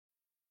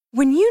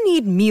When you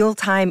need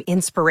mealtime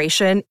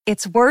inspiration,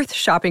 it's worth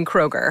shopping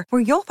Kroger,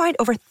 where you'll find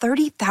over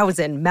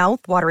 30,000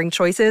 mouth-watering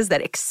choices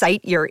that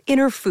excite your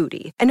inner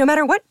foodie. And no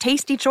matter what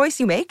tasty choice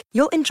you make,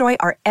 you'll enjoy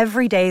our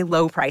everyday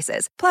low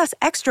prices, plus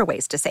extra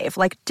ways to save,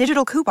 like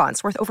digital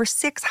coupons worth over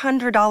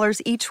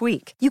 $600 each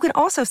week. You can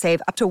also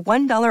save up to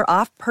 $1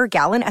 off per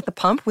gallon at the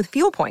pump with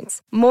fuel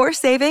points. More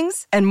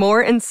savings and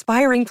more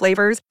inspiring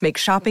flavors make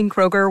shopping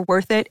Kroger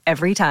worth it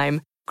every time.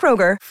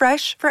 Kroger,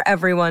 fresh for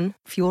everyone.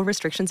 Fuel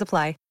restrictions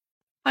apply.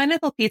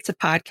 Pineapple Pizza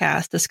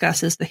Podcast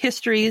discusses the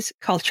histories,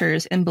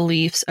 cultures, and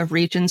beliefs of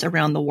regions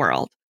around the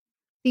world.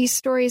 These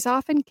stories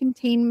often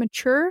contain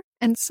mature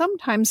and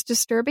sometimes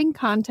disturbing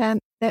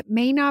content that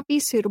may not be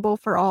suitable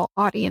for all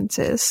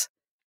audiences.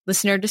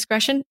 Listener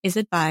discretion is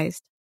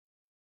advised.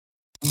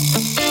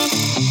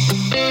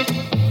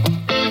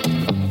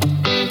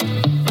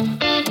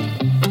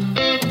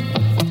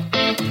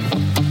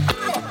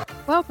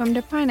 Welcome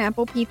to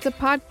Pineapple Pizza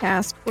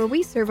Podcast, where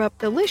we serve up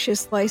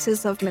delicious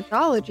slices of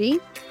mythology,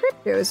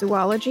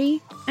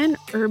 cryptozoology, and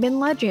urban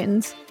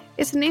legends.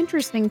 It's an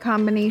interesting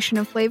combination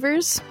of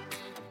flavors.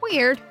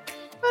 Weird,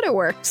 but it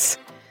works.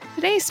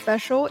 Today's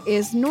special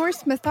is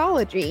Norse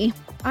mythology.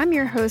 I'm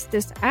your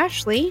hostess,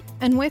 Ashley,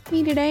 and with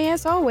me today,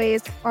 as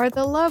always, are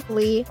the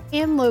lovely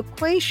and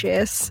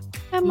loquacious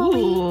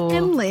Emily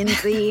and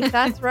Lindsay.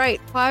 That's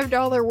right,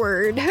 $5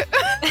 word.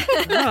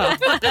 Oh,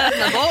 put that on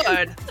the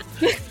board.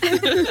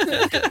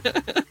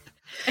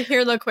 I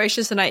hear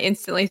loquacious and I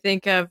instantly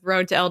think of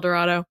Road to El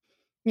Dorado.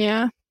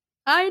 Yeah.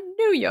 I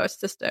knew your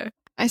sister.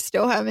 I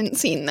still haven't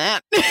seen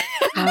that.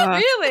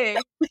 Really?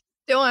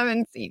 Still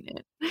haven't seen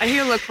it. I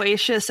hear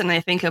loquacious and I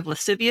think of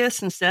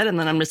lascivious instead, and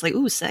then I'm just like,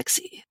 ooh,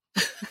 sexy.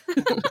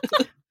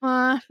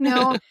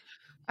 No.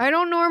 I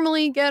don't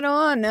normally get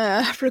on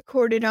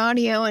recorded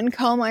audio and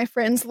call my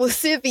friends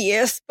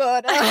lascivious,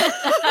 but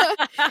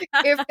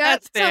if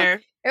That's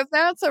fair. If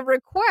that's a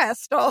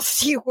request, I'll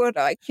see what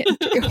I can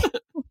do.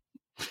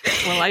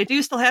 Well, I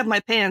do still have my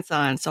pants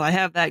on, so I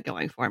have that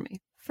going for me.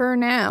 For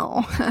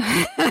now.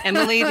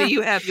 Emily, do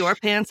you have your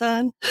pants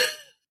on?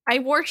 I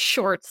wore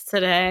shorts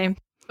today,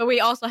 but we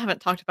also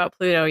haven't talked about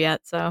Pluto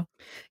yet, so.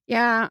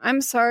 Yeah,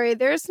 I'm sorry.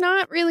 There's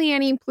not really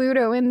any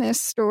Pluto in this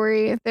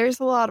story.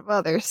 There's a lot of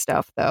other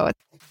stuff, though.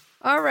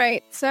 All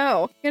right,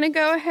 so gonna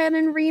go ahead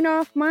and read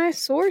off my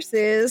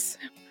sources.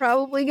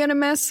 Probably gonna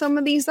mess some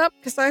of these up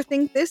because I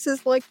think this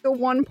is like the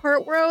one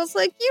part where I was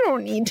like, you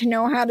don't need to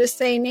know how to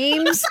say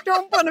names.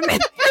 Don't put them in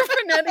there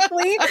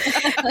phonetically.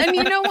 And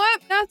you know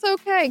what? That's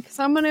okay because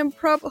I'm gonna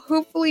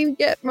hopefully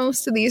get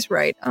most of these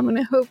right. I'm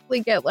gonna hopefully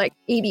get like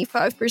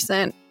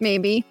 85%,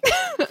 maybe.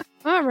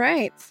 All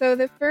right, so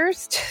the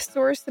first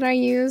source that I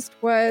used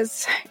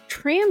was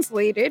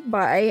translated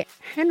by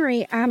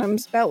Henry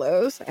Adams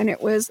Bellows, and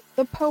it was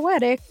The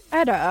Poetic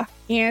Edda,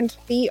 and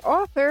the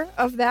author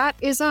of that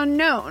is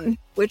unknown,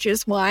 which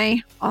is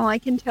why all I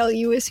can tell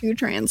you is who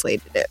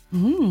translated it.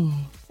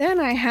 Then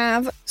I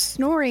have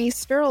Snorri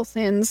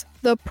Sturluson's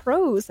The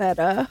Prose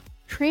Edda,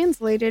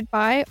 translated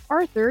by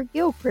Arthur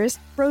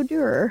Gilchrist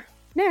Brodeur.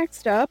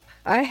 Next up,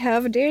 I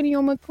have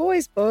Daniel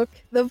McCoy's book,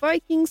 The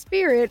Viking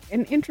Spirit,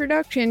 An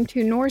Introduction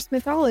to Norse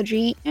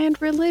Mythology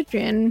and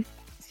Religion.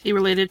 Is he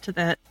related to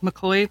that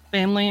McCoy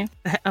family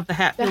of the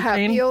Hatfield The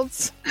fame?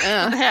 Hatfields. The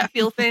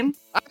Hatfield fame?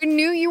 I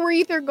knew you were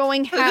either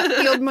going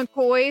Hatfield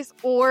McCoys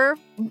or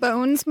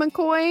Bones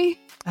McCoy.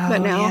 But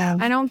no, yeah.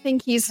 I don't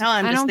think he's, Now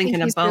I'm I just don't think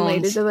thinking of he's Bones.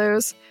 related to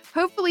those.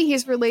 Hopefully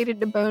he's related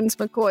to Bones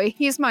McCoy.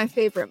 He's my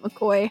favorite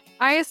McCoy.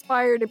 I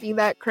aspire to be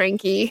that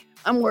cranky.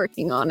 I'm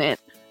working on it.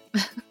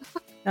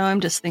 No,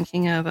 I'm just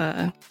thinking of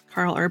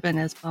Carl Urban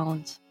as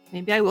Bones.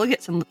 Maybe I will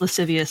get some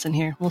lascivious in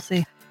here. We'll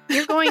see.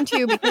 You're going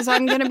to, because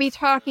I'm going to be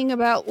talking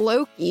about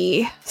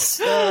Loki.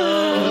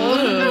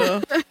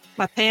 So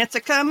My pants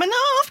are coming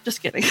off.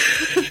 Just kidding.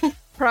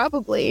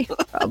 probably.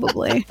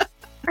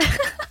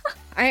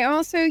 I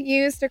also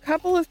used a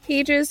couple of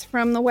pages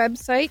from the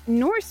website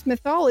Norse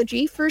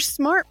Mythology for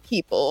Smart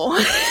People.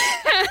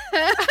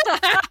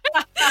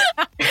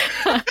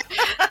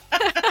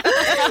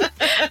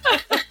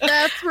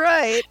 That's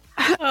right.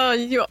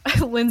 Oh,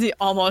 Lindsay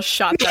almost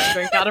shot that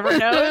drink out of her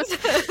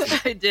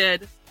nose. I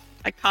did.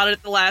 I caught it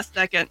at the last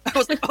second. I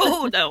was like,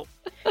 oh, no.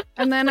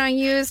 And then I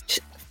used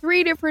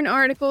 3 different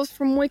articles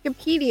from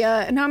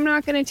Wikipedia, and I'm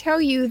not going to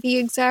tell you the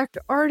exact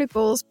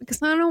articles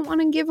because I don't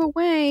want to give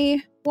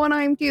away what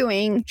I'm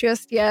doing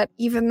just yet,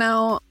 even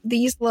though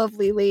these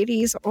lovely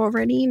ladies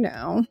already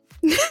know.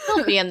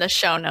 It'll be in the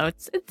show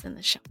notes. It's in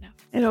the show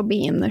notes. It'll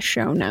be in the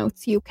show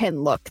notes. You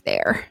can look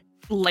there.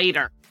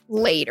 Later.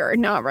 Later,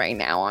 not right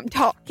now. I'm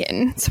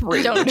talking. It's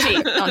rude. Don't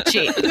cheat. Don't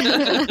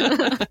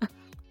cheat.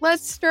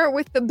 Let's start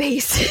with the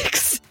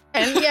basics.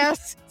 And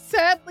yes,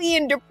 sadly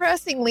and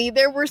depressingly,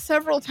 there were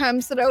several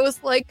times that I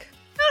was like,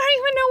 I don't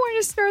even know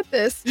where to start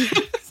this.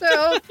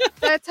 So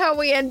that's how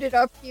we ended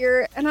up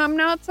here, and I'm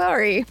not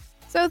sorry.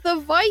 So the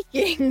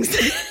Vikings.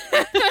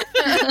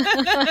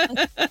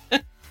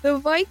 The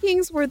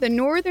Vikings were the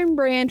northern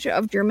branch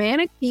of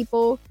Germanic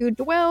people who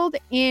dwelled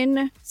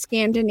in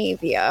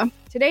Scandinavia.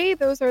 Today,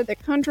 those are the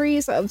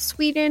countries of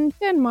Sweden,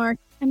 Denmark,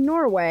 and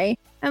Norway,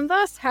 and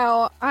thus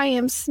how I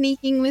am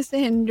sneaking this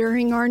in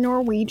during our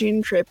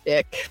Norwegian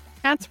triptych.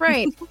 That's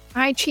right,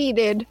 I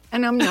cheated,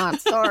 and I'm not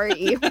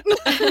sorry.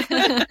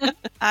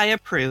 I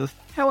approve.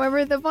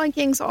 However, the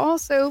Vikings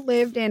also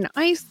lived in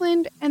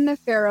Iceland and the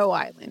Faroe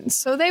Islands,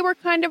 so they were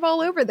kind of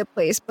all over the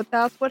place, but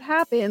that's what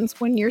happens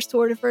when you're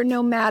sort of a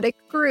nomadic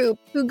group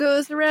who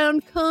goes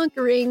around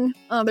conquering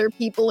other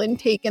people and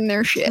taking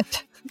their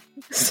shit.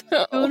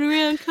 So, Going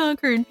around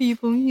conquering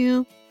people,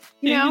 yeah.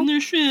 Taking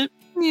their shit.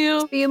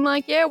 Yeah. being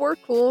like, yeah, we're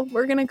cool.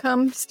 We're going to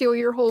come steal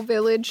your whole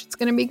village. It's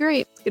going to be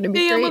great. It's going to be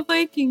Hey, I'm great. a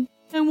Viking.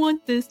 I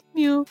want this.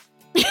 Yeah.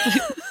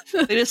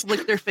 They just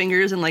lick their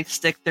fingers and like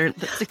stick them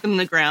in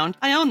the ground.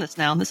 I own this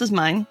now. This is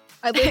mine.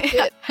 I licked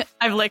it.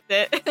 I've licked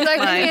it.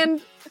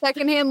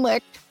 Secondhand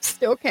licked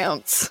still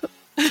counts.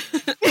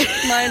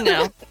 Mine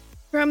now.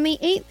 From the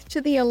 8th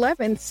to the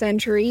 11th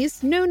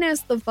centuries, known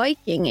as the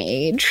Viking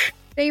Age,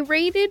 they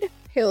raided,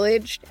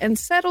 pillaged, and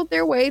settled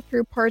their way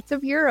through parts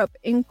of Europe,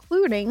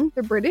 including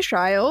the British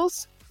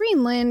Isles,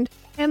 Greenland,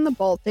 and the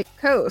Baltic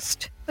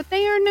coast. But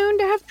they are known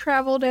to have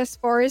traveled as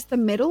far as the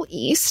Middle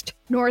East,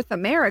 North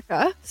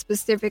America,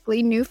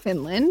 specifically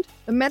Newfoundland,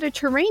 the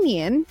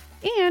Mediterranean,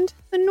 and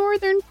the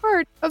northern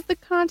part of the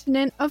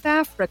continent of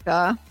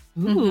Africa.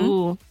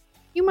 Ooh.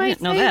 You might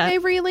didn't know say that. they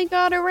really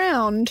got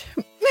around.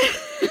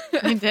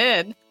 I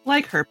did.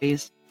 Like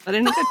herpes, but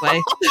in a good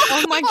way.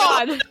 Oh my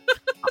god.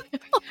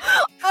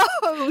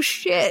 Oh,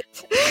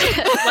 shit.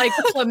 Like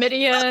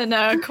chlamydia in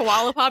a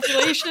koala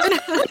population.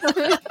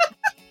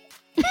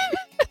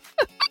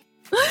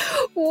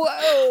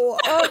 Whoa.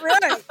 All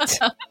right.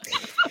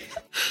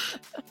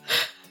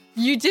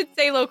 You did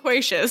say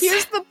loquacious.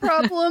 Here's the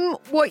problem.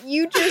 What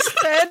you just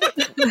said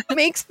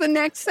makes the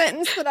next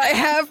sentence that I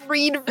have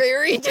read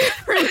very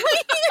differently.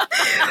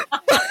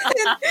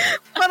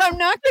 but I'm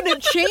not going to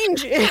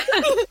change it.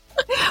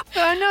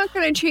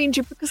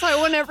 Because I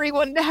want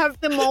everyone to have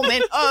the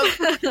moment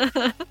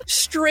of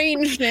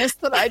strangeness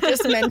that I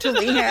just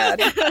mentally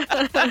had.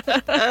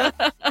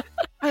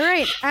 All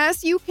right,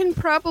 as you can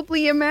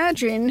probably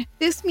imagine,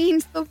 this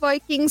means the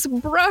Vikings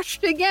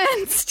brushed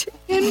against,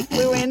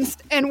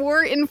 influenced, and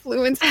were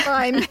influenced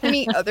by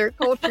many other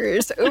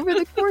cultures over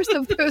the course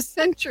of those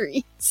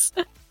centuries.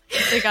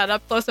 They got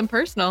up close and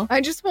personal.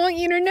 I just want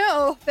you to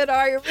know that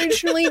I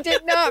originally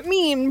did not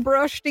mean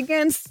brushed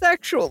against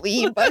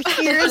sexually, but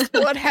here's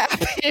what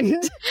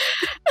happened.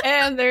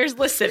 And there's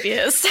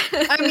lascivious.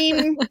 I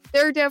mean,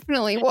 there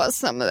definitely was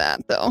some of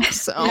that, though.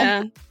 So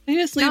Yeah. They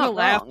just leave Not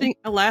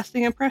a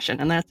lasting impression,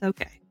 and that's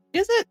okay.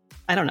 Is it?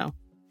 I don't know.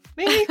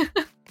 Maybe.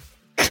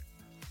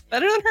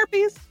 Better than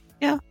herpes?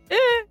 Yeah.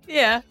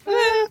 Yeah.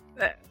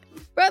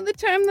 by the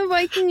time the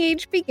Viking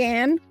Age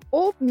began,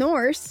 Old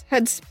Norse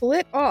had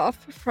split off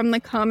from the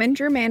common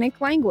Germanic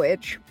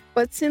language.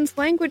 But since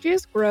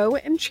languages grow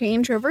and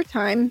change over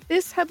time,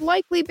 this had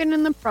likely been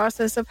in the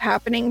process of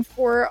happening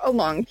for a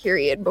long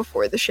period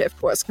before the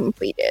shift was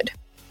completed.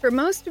 For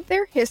most of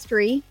their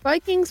history,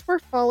 Vikings were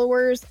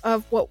followers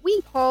of what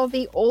we call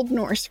the Old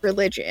Norse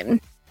religion.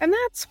 And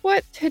that's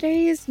what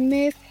today's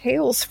myth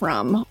hails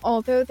from,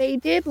 although they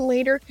did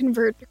later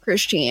convert to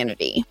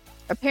Christianity.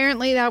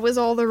 Apparently that was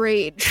all the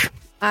rage.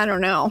 I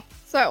don't know.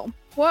 So,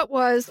 what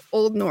was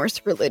Old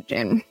Norse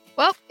religion?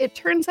 Well, it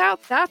turns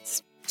out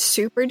that's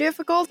super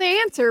difficult to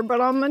answer, but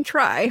I'm gonna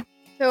try.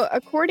 So,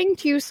 according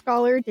to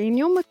scholar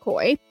Daniel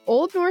McCoy,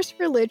 Old Norse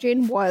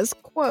religion was,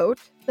 quote,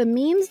 the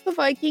means the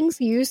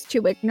Vikings used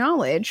to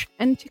acknowledge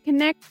and to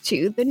connect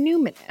to the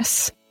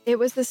numinous. It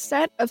was a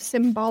set of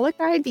symbolic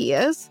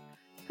ideas,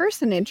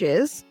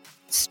 personages,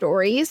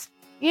 stories,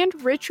 and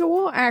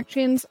ritual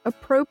actions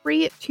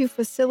appropriate to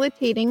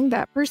facilitating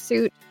that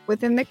pursuit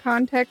within the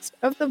context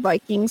of the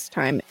Vikings'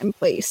 time and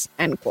place,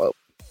 end quote.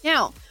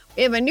 Now,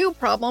 we have a new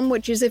problem,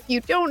 which is if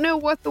you don't know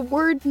what the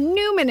word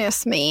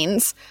numinous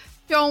means,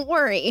 don't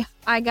worry,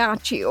 I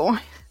got you.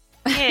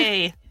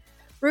 Hey.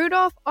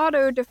 Rudolf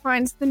Otto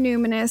defines the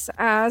numinous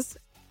as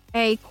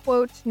a,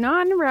 quote,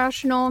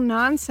 non-rational,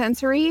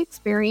 non-sensory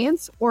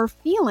experience or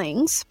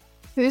feelings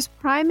whose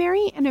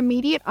primary and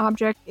immediate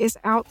object is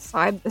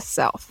outside the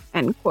self,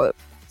 end quote.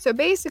 So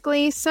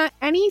basically,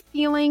 any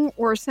feeling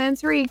or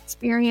sensory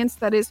experience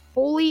that is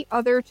wholly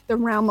other to the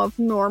realm of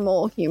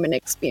normal human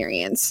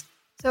experience.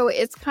 So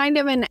it's kind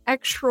of an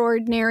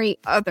extraordinary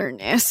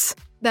otherness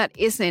that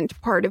isn't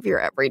part of your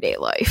everyday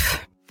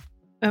life.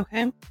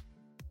 Okay.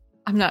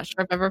 I'm not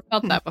sure I've ever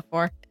felt that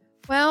before.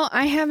 Well,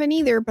 I haven't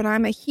either, but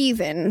I'm a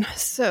heathen,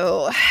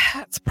 so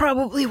that's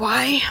probably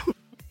why.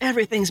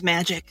 Everything's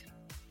magic.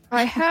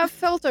 I have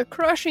felt a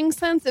crushing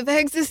sense of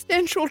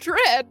existential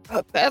dread,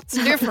 but that's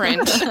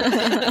different.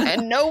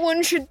 And no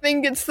one should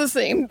think it's the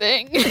same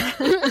thing.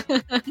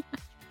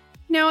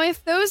 Now,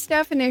 if those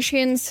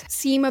definitions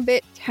seem a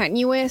bit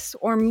tenuous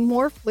or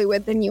more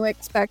fluid than you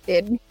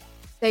expected,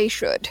 they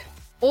should.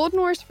 Old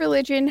Norse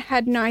religion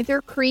had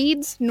neither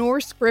creeds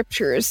nor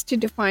scriptures to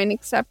define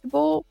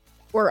acceptable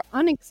or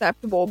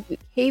unacceptable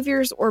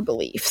behaviors or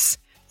beliefs.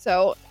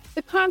 So,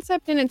 the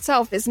concept in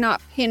itself is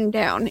not pinned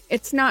down.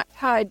 It's not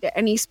tied to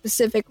any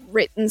specific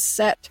written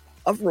set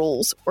of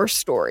rules or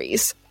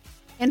stories.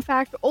 In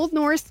fact, Old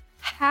Norse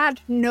had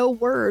no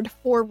word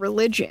for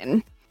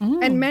religion.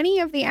 And many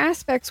of the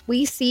aspects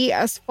we see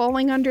as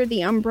falling under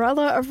the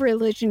umbrella of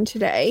religion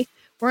today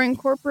were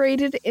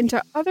incorporated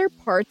into other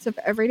parts of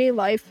everyday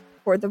life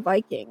for the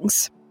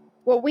Vikings.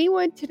 What we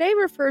would today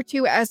refer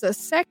to as a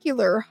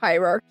secular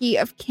hierarchy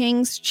of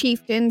kings,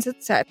 chieftains,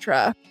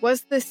 etc.,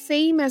 was the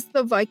same as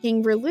the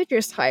Viking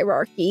religious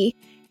hierarchy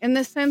in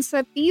the sense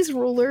that these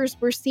rulers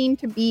were seen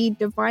to be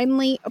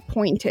divinely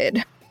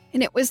appointed.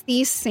 And it was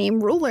these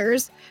same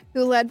rulers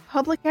who led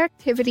public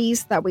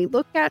activities that we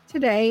look at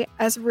today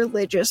as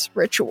religious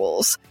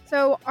rituals.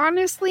 So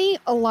honestly,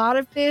 a lot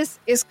of this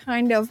is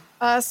kind of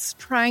us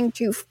trying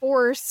to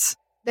force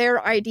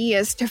their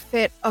ideas to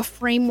fit a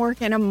framework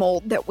and a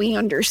mold that we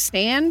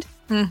understand.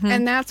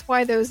 And that's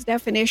why those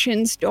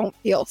definitions don't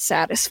feel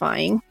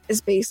satisfying,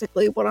 is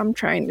basically what I'm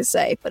trying to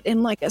say, but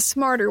in like a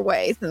smarter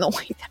way than the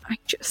way that I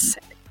just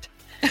said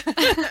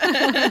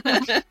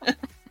it.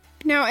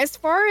 Now, as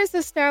far as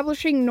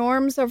establishing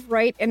norms of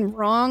right and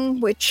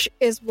wrong, which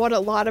is what a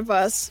lot of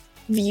us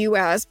view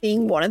as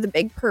being one of the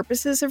big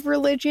purposes of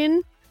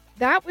religion,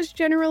 that was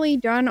generally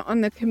done on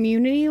the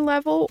community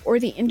level or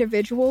the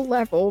individual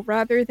level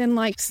rather than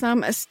like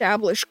some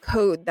established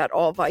code that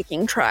all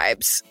Viking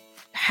tribes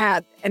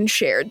had and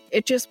shared.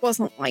 It just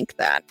wasn't like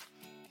that.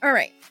 All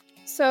right,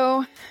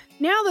 so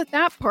now that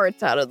that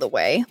part's out of the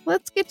way,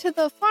 let's get to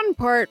the fun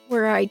part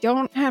where I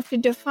don't have to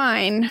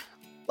define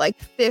like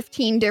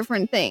 15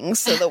 different things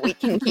so that we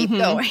can keep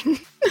going.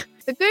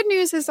 The good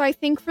news is I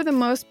think for the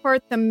most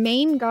part, the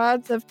main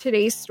gods of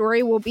today's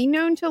story will be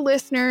known to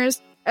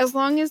listeners as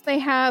long as they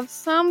have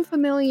some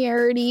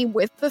familiarity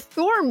with the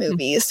Thor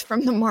movies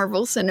from the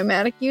Marvel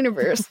Cinematic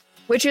Universe,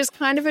 which is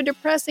kind of a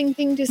depressing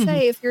thing to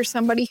say if you're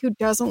somebody who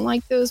doesn't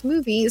like those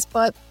movies.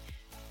 But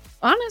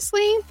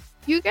honestly,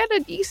 you get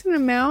a decent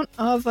amount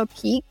of a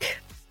peek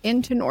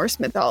into Norse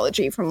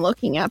mythology from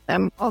looking at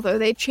them, although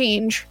they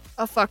change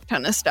a fuck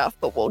ton of stuff,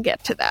 but we'll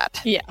get to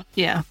that.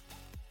 Yeah.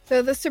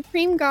 So the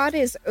supreme god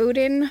is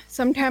Odin,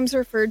 sometimes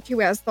referred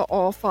to as the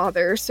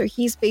All-Father, so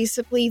he's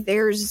basically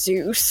their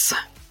Zeus.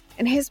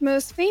 And his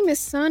most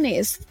famous son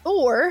is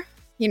Thor,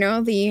 you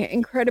know, the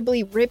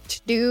incredibly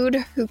ripped dude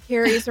who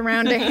carries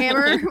around a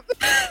hammer.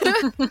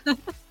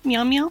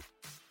 Meow meow.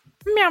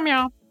 Meow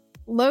meow.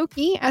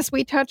 Loki, as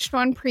we touched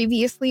on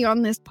previously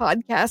on this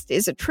podcast,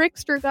 is a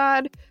trickster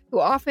god who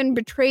often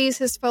betrays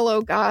his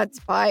fellow gods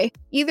by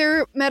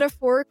either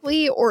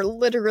metaphorically or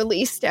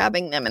literally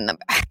stabbing them in the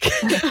back.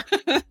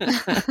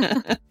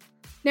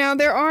 Now,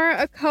 there are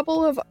a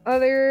couple of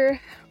other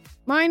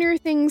minor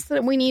things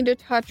that we need to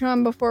touch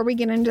on before we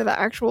get into the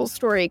actual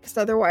story, because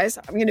otherwise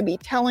I'm going to be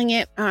telling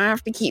it and I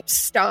have to keep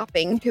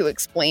stopping to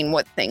explain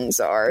what things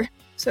are.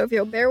 So if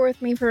you'll bear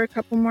with me for a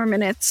couple more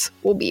minutes,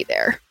 we'll be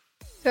there.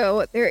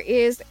 So there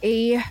is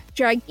a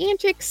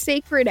gigantic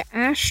sacred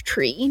ash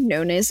tree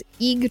known as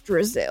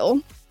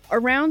Yggdrasil,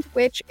 around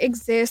which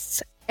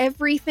exists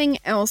everything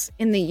else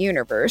in the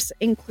universe,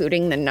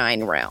 including the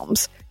 9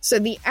 realms. So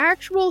the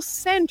actual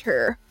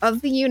center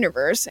of the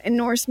universe in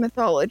Norse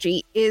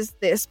mythology is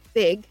this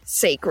big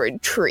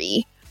sacred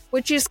tree,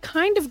 which is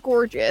kind of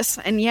gorgeous.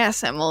 And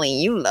yes, Emily,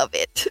 you love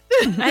it.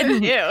 I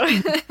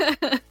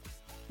do.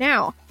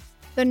 Now,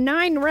 the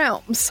 9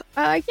 realms.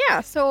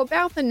 So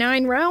about the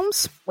 9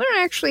 realms, we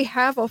don't actually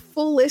have a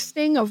full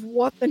listing of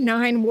what the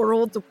 9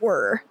 worlds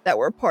were that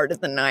were part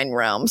of the 9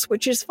 realms,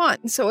 which is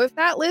fun. So if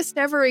that list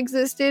ever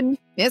existed,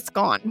 it's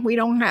gone. We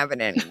don't have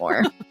it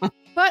anymore.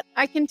 But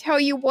I can tell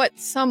you what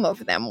some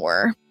of them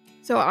were.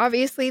 So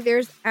obviously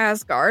there's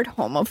Asgard,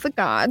 home of the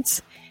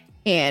gods,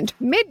 and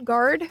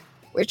Midgard,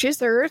 which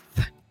is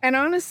Earth. And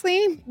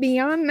honestly,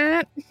 beyond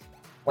that,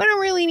 we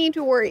don't really need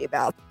to worry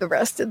about the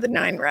rest of the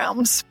 9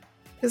 realms,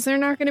 because they're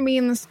not going to be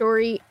in the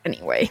story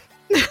anyway.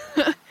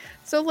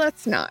 So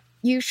let's not.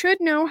 You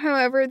should know,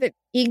 however, that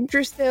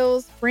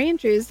Yggdrasil's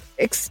branches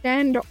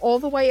extend all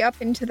the way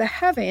up into the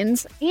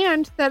heavens,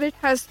 and that it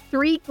has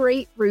 3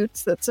 great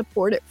roots that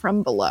support it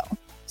from below.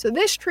 So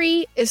this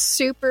tree is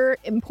super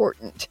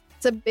important.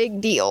 It's a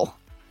big deal.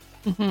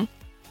 Mm-hmm.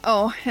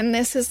 Oh, and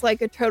this is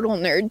like a total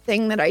nerd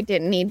thing that I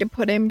didn't need to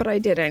put in, but I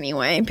did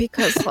anyway,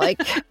 because like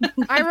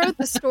I wrote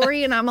the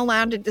story and I'm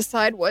allowed to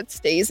decide what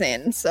stays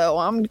in. So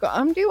I'm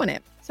doing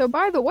it. So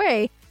by the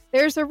way,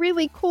 there's a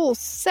really cool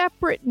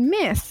separate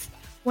myth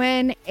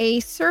when a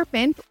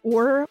serpent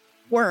or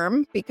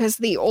worm, because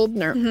the old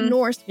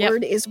Norse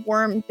word is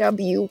worm,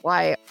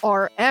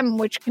 W-Y-R-M,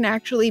 which can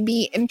actually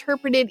be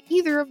interpreted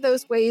either of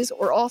those ways,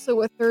 or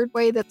also a third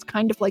way that's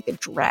kind of like a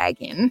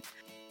dragon.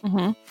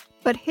 Mm-hmm.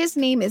 But his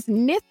name is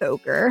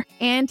Nithogr,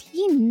 and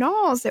he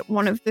gnaws at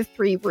one of the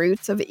 3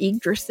 roots of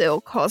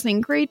Yggdrasil,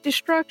 causing great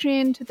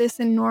destruction to this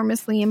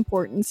enormously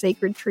important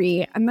sacred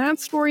tree. And that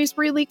story's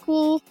really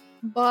cool,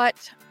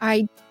 but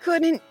I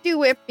couldn't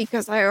do it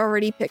because I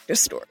already picked a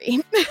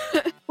story.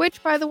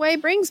 Which, by the way,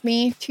 brings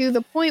me to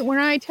the point where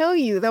I tell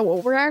you that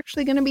what we're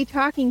actually going to be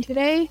talking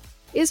today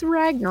is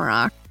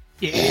Ragnarok.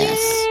 Yes.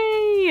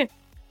 Yay!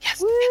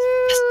 Yes.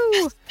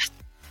 Woo!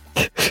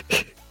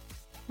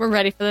 We're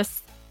ready for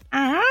this.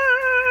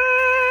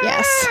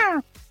 Yes.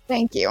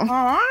 Thank you.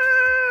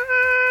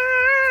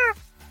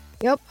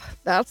 Yep,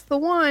 that's the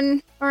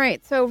one. All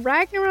right, so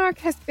Ragnarok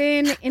has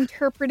been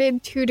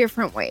interpreted two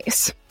different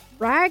ways.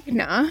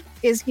 Ragna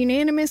is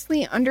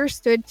unanimously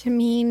understood to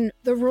mean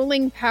the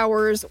ruling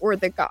powers or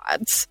the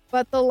gods,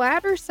 but the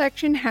latter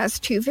section has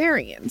two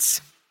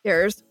variants.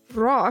 There's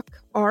Rok,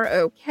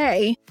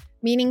 R-O-K,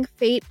 meaning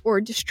fate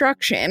or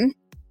destruction,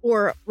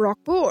 or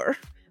Rokur,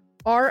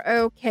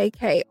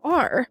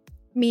 R-O-K-K-R,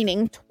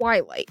 meaning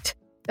twilight.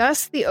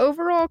 Thus, the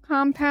overall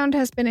compound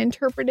has been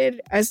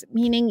interpreted as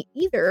meaning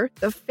either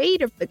the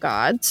fate of the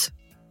gods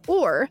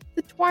or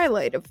the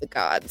twilight of the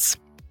gods.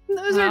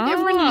 Those are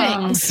different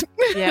things.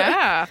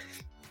 Yeah.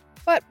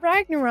 But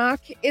Ragnarok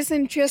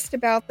isn't just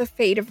about the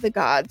fate of the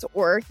gods,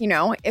 or,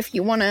 if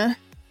you want to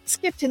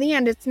skip to the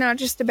end, it's not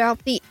just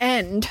about the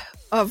end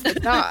of the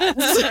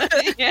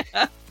gods.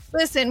 Yeah.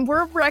 Listen,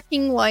 we're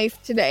wrecking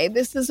life today.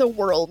 This is a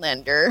world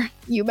ender.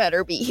 You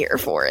better be here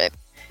for it.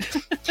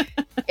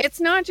 It's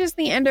not just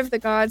the end of the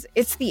gods,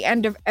 it's the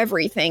end of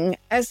everything,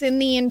 as in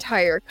the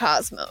entire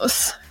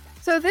cosmos.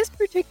 So this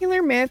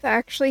particular myth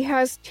actually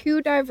has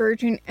two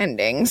divergent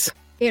endings.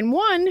 In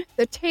one,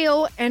 the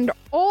tale and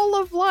all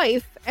of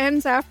life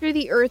ends after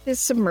the earth is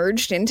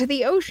submerged into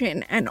the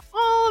ocean, and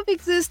all of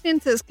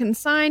existence is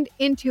consigned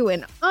into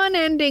an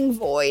unending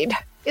void.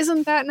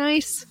 Isn't that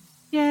nice?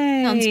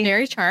 Yay. Sounds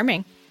very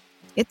charming.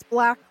 It's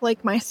black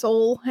like my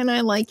soul, and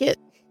I like it.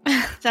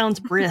 Sounds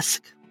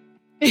brisk.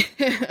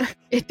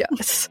 It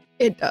does.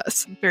 It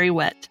does. Very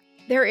wet.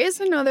 There is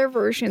another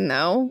version,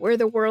 though, where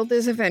the world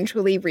is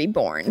eventually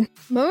reborn.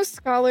 Most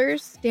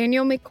scholars,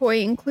 Daniel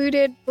McCoy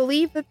included,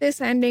 believe that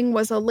this ending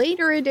was a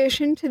later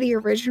addition to the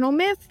original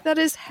myth that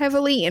is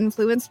heavily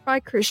influenced by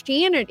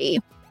Christianity.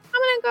 I'm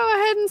going to go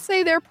ahead and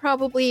say they're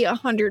probably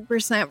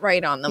 100%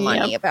 right on the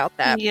money about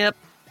that. Yep.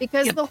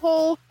 Because the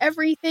whole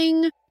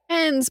everything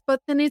ends,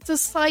 but then it's a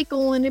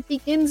cycle and it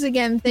begins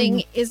again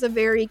thing is a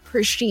very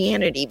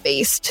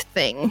Christianity-based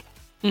thing.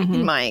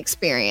 In my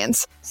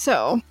experience.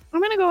 So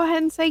I'm going to go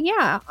ahead and say,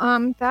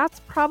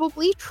 that's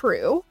probably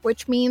true,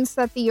 which means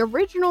that the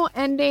original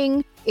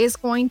ending is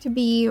going to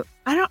be,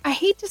 I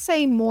hate to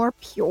say more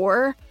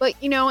pure, but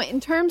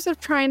in terms of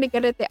trying to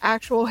get at the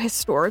actual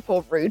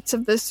historical roots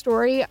of this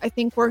story, I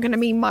think we're going to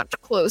be much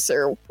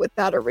closer with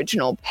that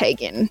original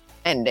pagan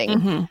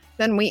ending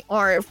than we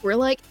are if we're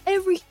like,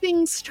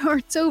 everything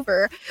starts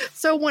over.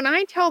 So when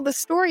I tell the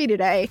story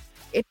today,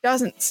 it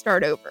doesn't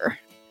start over.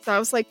 So I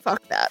was like,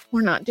 fuck that.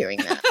 We're not doing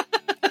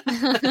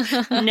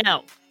that.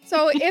 No.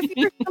 So if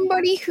you're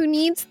somebody who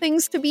needs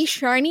things to be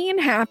shiny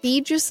and happy,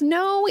 just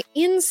know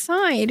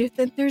inside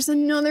that there's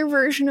another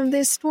version of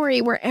this story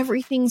where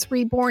everything's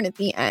reborn at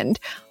the end.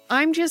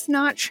 I'm just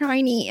not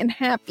shiny and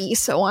happy,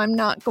 so I'm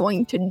not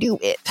going to do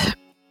it.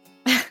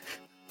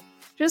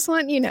 Just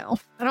letting you know.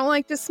 I don't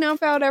like to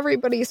snuff out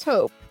everybody's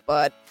hope,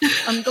 but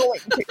I'm going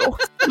to.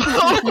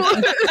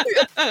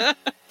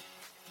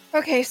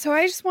 Okay, so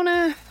I just want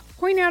to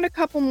point out a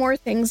couple more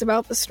things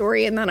about the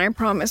story, and then I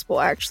promise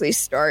we'll actually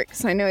start,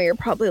 because I know you're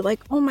probably like,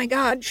 oh my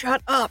god,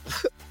 shut up.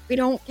 We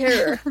don't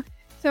care.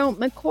 So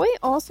McCoy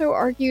also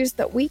argues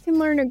that we can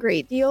learn a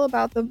great deal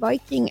about the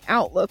Viking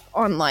outlook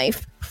on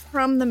life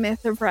from the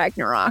myth of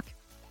Ragnarok.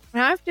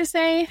 And I have to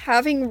say,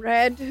 having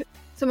read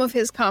some of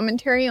his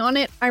commentary on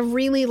it, I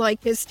really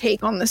like his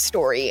take on the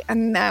story,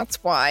 and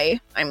that's why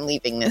I'm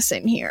leaving this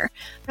in here.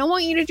 I don't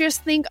want you to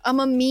just think I'm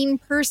a mean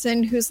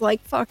person who's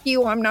like, fuck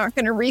you, I'm not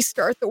going to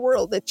restart the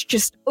world, it's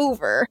just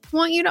over. I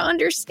want you to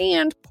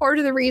understand part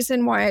of the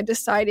reason why I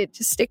decided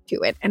to stick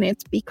to it, and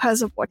it's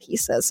because of what he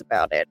says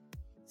about it.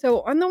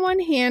 So on the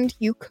one hand,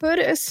 you could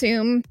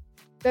assume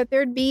that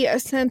there'd be a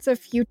sense of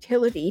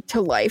futility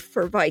to life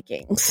for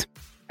Vikings.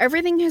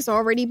 Everything has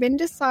already been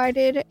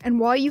decided, and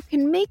while you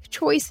can make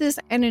choices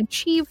and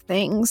achieve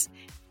things,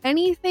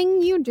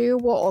 anything you do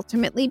will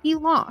ultimately be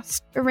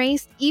lost,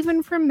 erased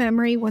even from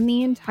memory when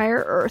the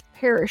entire earth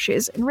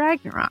perishes in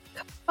Ragnarok.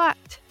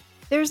 But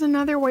there's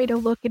another way to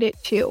look at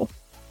it too.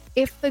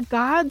 If the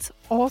gods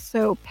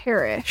also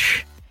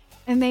perish,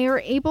 and they are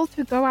able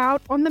to go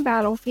out on the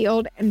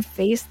battlefield and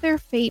face their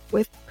fate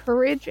with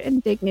courage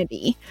and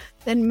dignity,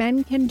 then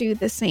men can do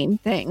the same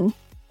thing.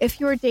 If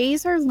your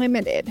days are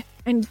limited,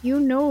 and you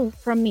know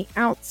from the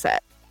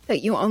outset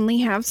that you only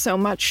have so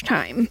much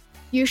time,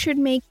 you should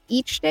make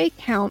each day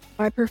count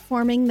by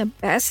performing the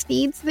best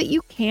deeds that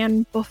you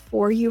can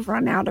before you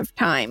run out of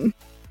time.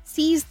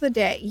 Seize the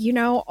day,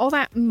 all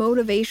that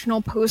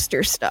motivational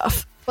poster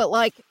stuff, but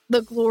like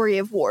the Glory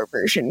of War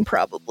version,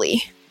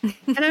 probably.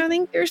 And I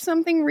think there's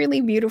something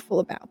really beautiful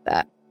about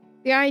that.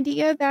 The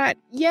idea that,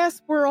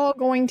 yes, we're all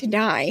going to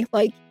die,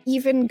 like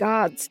even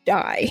gods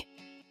die.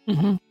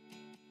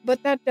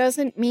 But that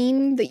doesn't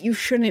mean that you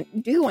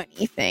shouldn't do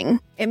anything.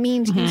 It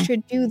means you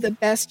should do the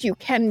best you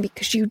can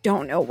because you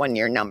don't know when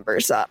your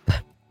number's up.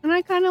 And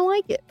I kind of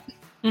like it.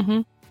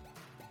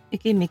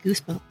 It gave me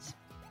goosebumps.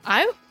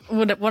 I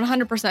would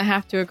 100%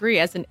 have to agree.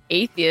 As an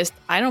atheist,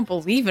 I don't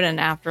believe in an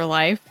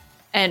afterlife.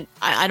 And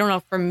I don't know,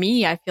 for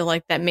me, I feel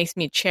like that makes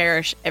me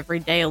cherish every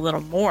day a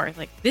little more.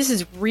 Like, this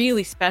is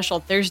really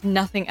special. There's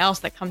nothing else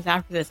that comes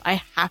after this.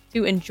 I have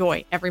to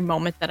enjoy every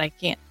moment that I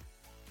can.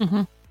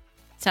 Mm-hmm.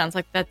 Sounds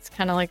like that's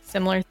kind of like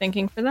similar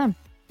thinking for them.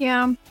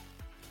 Yeah,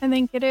 I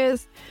think it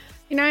is.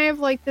 You know, I have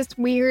like this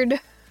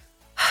weird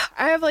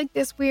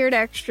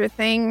extra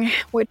thing,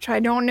 which I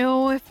don't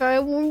know if I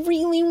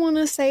really want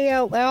to say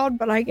out loud,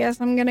 but I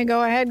guess I'm going to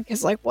go ahead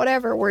because, like,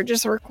 whatever, we're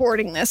just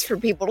recording this for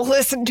people to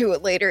listen to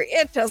it later.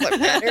 It doesn't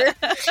matter.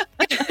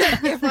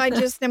 If I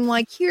just am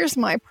like, here's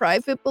my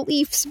private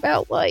beliefs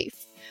about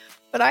life.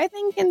 But I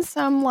think in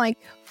some, like,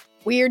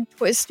 weird,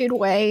 twisted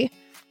way,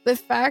 the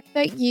fact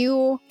that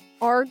you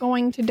are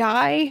going to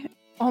die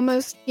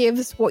almost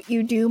gives what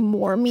you do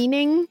more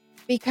meaning,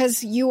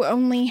 because you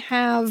only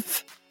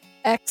have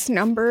X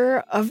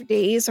number of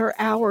days or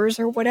hours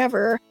or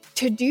whatever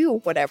to do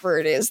whatever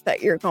it is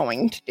that you're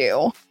going to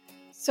do.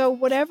 So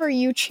whatever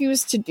you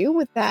choose to do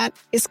with that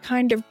is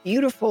kind of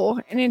beautiful,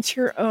 and it's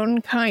your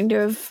own kind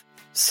of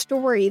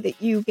story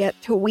that you get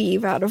to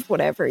weave out of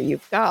whatever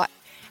you've got.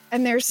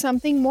 And there's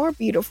something more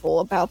beautiful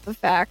about the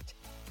fact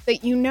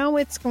that you know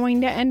it's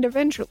going to end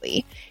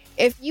eventually.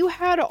 If you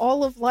had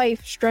all of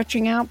life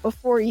stretching out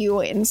before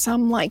you in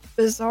some, like,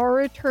 bizarre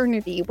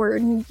eternity where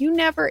you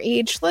never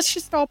age, let's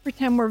just all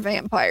pretend we're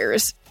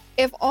vampires.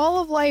 If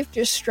all of life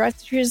just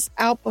stretches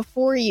out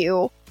before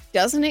you,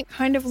 doesn't it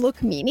kind of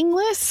look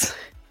meaningless?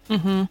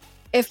 Mm-hmm.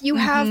 If you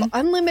have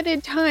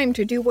unlimited time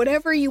to do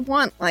whatever you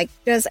want, like,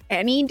 does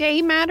any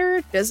day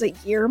matter? Does a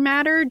year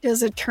matter?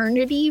 Does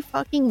eternity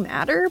fucking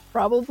matter?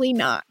 Probably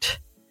not.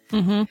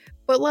 Mm-hmm.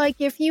 But, like,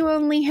 if you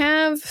only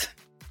have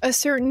a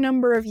certain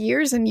number of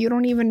years and you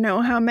don't even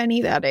know how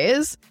many that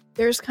is,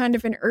 there's kind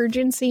of an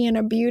urgency and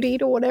a beauty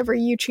to whatever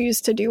you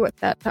choose to do at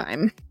that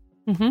time.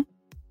 Mm-hmm.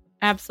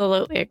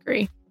 Absolutely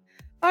agree.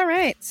 All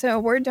right, so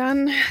we're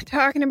done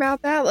talking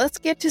about that. Let's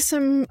get to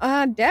some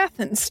death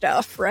and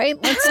stuff, right?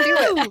 Let's do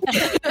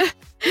it.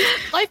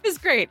 Life is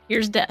great.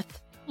 Here's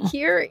death.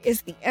 Here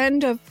is the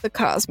end of the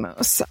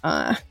cosmos.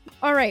 All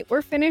right,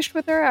 we're finished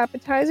with our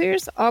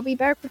appetizers. I'll be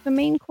back with the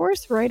main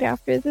course right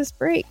after this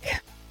break.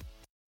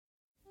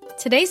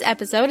 Today's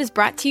episode is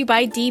brought to you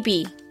by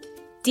DB.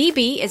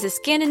 DB is a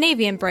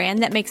Scandinavian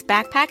brand that makes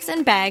backpacks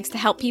and bags to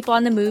help people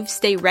on the move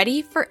stay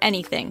ready for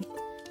anything.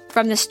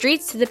 From the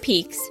streets to the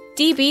peaks,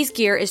 DB's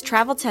gear is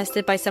travel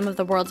tested by some of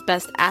the world's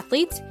best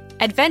athletes,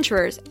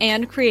 adventurers,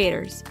 and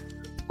creators.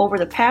 Over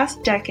the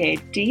past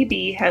decade,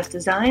 DB has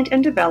designed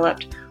and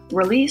developed,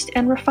 released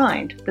and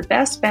refined the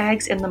best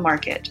bags in the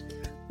market.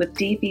 With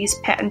DB's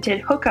patented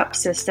hookup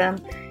system,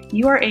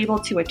 you are able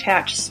to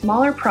attach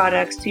smaller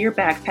products to your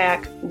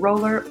backpack,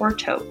 roller, or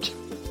tote.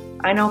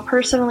 I know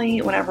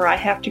personally, whenever I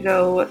have to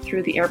go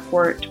through the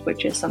airport,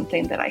 which is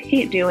something that I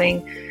hate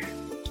doing,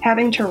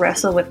 having to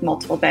wrestle with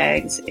multiple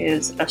bags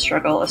is a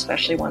struggle,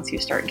 especially once you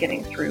start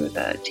getting through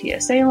the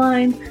TSA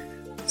line.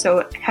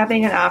 So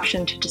having an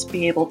option to just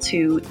be able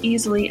to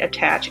easily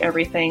attach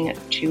everything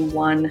to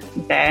one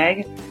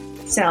bag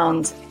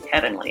sounds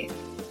heavenly.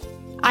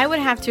 I would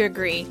have to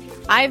agree.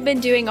 I've been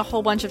doing a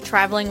whole bunch of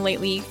traveling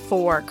lately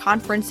for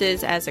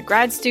conferences as a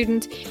grad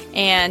student,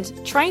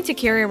 and trying to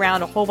carry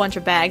around a whole bunch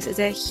of bags is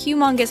a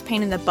humongous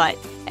pain in the butt.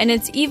 And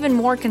it's even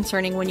more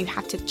concerning when you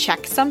have to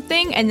check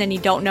something and then you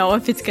don't know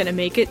if it's going to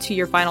make it to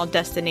your final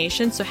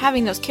destination. So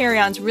having those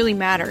carry-ons really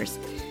matters.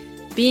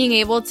 Being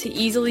able to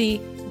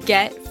easily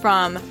get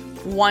from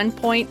one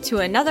point to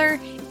another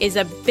is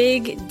a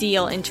big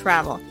deal in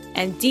travel,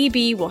 and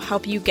DB will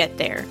help you get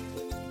there.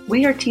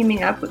 We are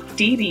teaming up with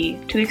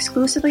DB to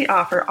exclusively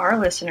offer our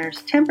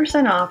listeners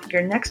 10% off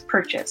your next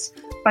purchase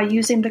by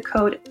using the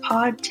code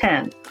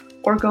POD10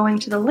 or going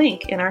to the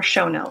link in our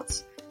show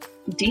notes.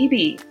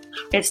 DB,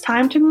 it's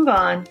time to move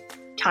on,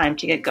 time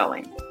to get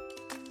going.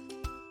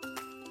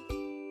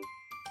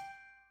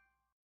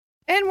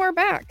 And we're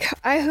back.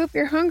 I hope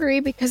you're hungry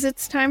because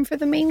it's time for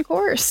the main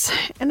course,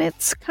 and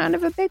it's kind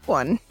of a big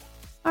one.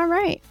 All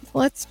right,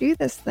 let's do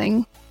this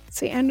thing.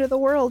 It's the end of the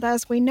world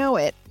as we know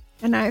it.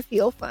 And I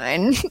feel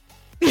fine.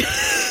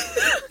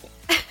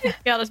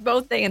 Got us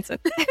both dancing.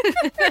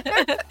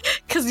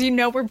 Because you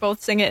know we're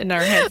both singing it in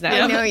our heads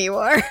now. I know you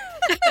are.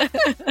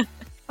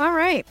 All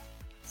right.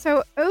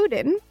 So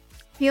Odin,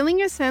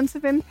 feeling a sense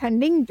of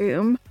impending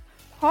doom,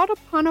 called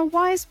upon a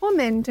wise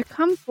woman to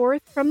come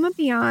forth from the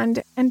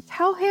beyond and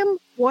tell him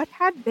what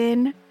had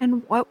been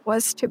and what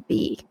was to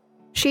be.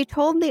 She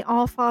told the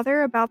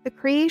Allfather about the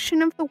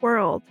creation of the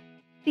world,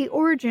 the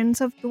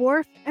origins of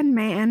dwarf and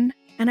man,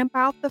 and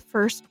about the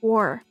First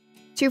War.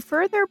 To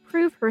further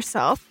prove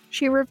herself,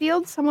 she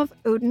revealed some of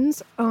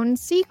Odin's own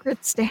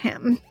secrets to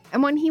him,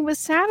 and when he was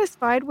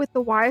satisfied with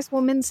the wise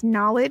woman's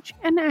knowledge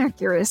and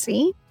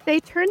accuracy, they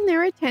turned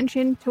their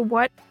attention to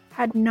what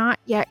had not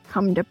yet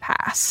come to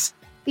pass,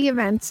 the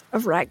events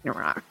of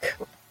Ragnarok.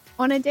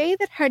 On a day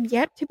that had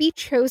yet to be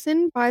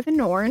chosen by the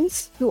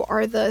Norns, who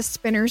are the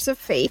spinners of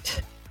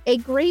fate, a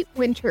great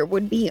winter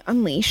would be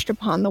unleashed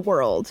upon the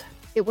world.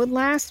 It would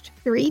last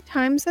 3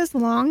 times as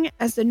long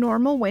as the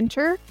normal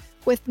winter,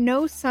 with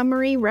no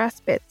summery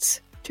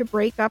respites, to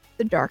break up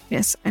the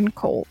darkness and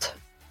cold.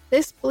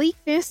 This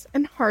bleakness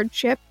and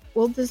hardship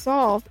will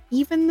dissolve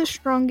even the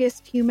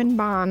strongest human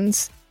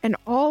bonds, and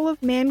all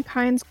of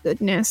mankind's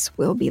goodness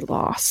will be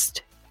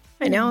lost.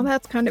 I know,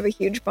 that's kind of a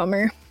huge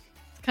bummer.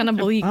 It's kind of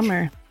bleak.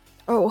 Bummer.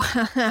 Oh,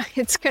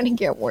 it's gonna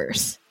get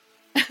worse.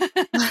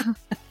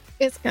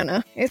 It's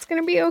gonna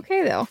be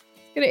okay though.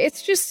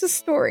 It's just a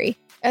story.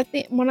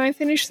 When I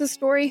finish the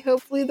story,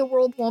 hopefully the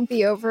world won't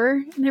be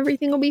over and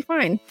everything will be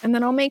fine. And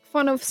then I'll make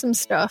fun of some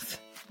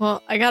stuff.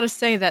 Well, I gotta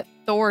say that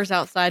Thor's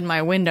outside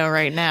my window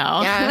right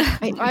now. Yeah,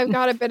 I've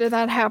got a bit of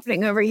that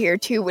happening over here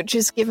too, which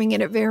is giving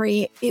it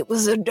it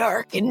was a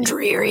dark and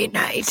dreary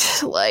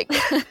night. Like,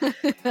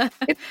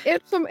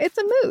 it's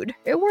a mood.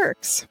 It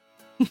works.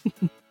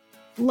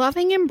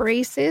 Loving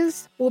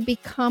embraces will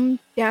become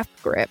death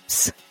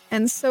grips,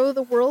 and so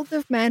the world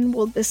of men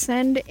will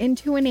descend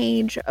into an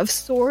age of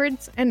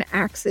swords and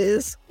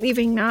axes,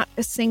 leaving not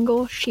a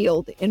single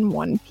shield in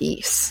one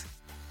piece.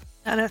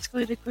 That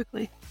escalated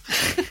quickly.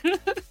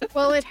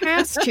 Well, it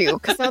has to,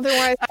 because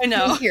otherwise I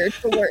know. it's easier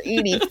to wear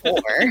 84.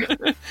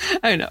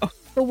 I know.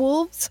 The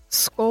wolves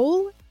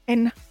Skoll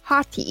and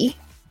Hati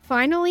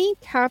finally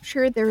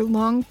capture their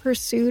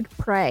long-pursued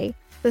prey,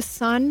 the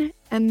sun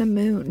and the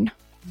moon.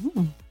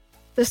 Ooh.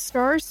 The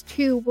stars,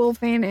 too, will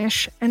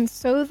vanish, and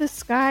so the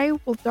sky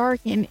will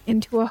darken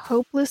into a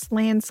hopeless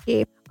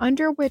landscape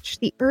under which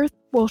the earth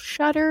will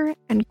shudder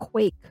and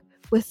quake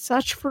with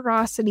such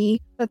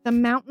ferocity that the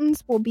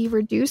mountains will be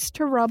reduced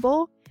to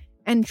rubble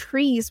and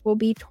trees will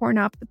be torn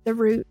up at the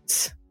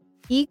roots.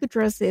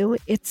 Yggdrasil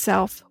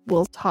itself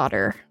will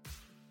totter.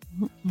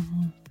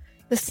 Mm-hmm.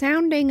 The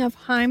sounding of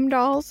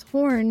Heimdall's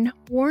horn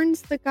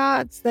warns the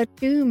gods that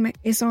doom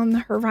is on the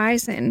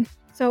horizon.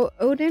 So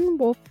Odin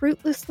will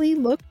fruitlessly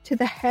look to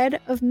the head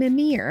of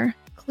Mimir,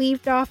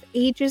 cleaved off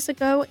ages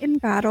ago in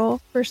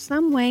battle, for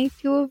some way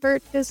to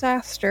avert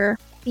disaster.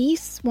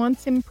 Beasts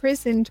once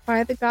imprisoned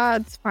by the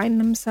gods find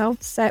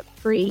themselves set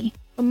free.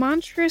 The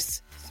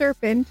monstrous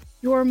serpent,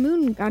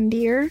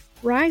 Jormungandr,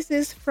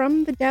 rises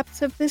from the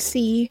depths of the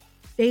sea,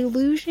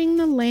 deluging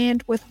the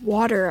land with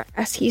water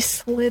as he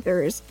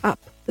slithers up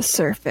the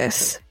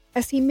surface.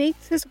 As he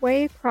makes his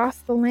way across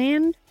the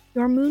land,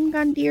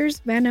 Jormungandr's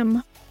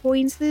venom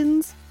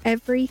poisons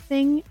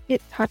everything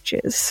it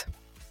touches.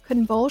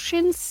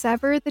 Convulsions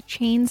sever the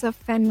chains of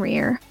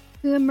Fenrir,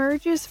 who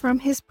emerges from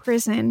his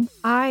prison,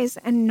 eyes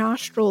and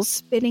nostrils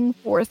spitting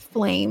forth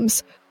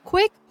flames.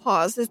 Quick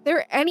pause. Is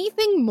there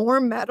anything more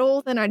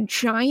metal than a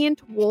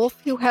giant wolf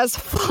who has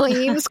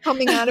flames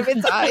coming out of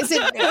its eyes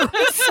and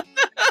nose?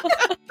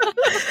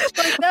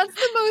 Like, that's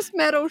the most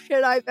metal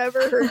shit I've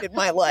ever heard in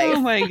my life. Oh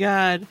my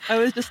god. I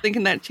was just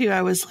thinking that too.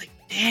 I was like,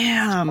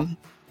 damn.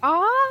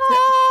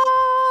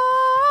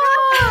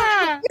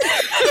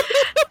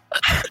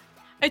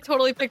 I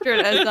totally picture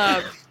it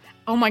as,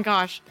 oh my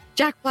gosh,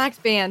 Jack Black's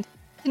band,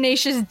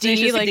 Tenacious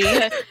D,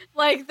 Tenacious D.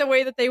 like the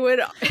way that they would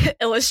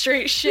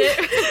illustrate shit.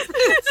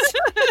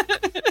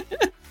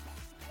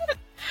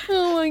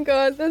 Oh my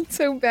god, that's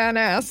so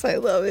badass. I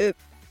love it.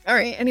 All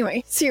right,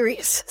 anyway,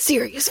 serious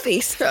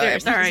face. Sorry.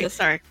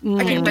 I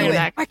can do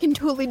it. I can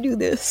totally do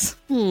this.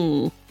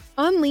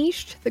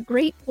 Unleashed, the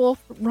great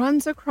wolf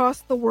runs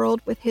across the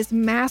world with his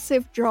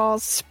massive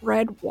jaws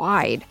spread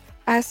wide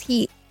as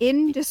he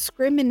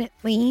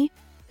indiscriminately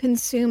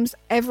consumes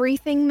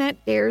everything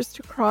that dares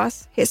to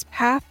cross his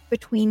path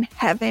between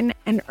heaven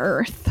and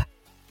earth.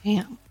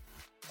 Damn.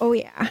 Oh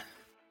yeah.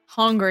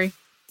 Hungry.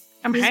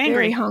 I'm He's hangry.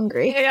 very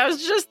hungry. Yeah, I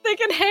was just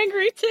thinking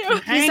hangry too. I'm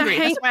hangry.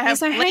 That's why I have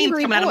he's a flames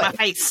hangry coming out of my boy.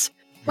 face.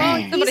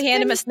 Well, Somebody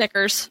hand him a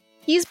Snickers.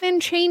 He's been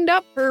chained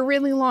up for a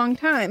really long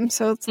time,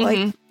 so it's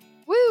like,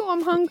 woo,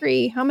 I'm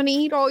hungry. I'm gonna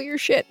eat all your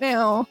shit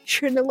now.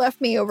 Shouldn't have left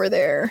me over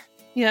there.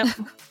 Yep.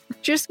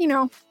 Just,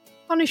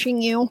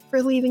 punishing you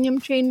for leaving him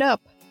chained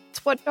up.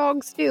 It's what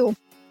dogs do.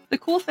 The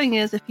cool thing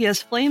is, if he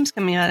has flames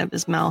coming out of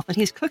his mouth, and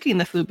he's cooking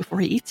the food before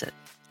he eats it,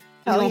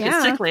 he won't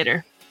get sick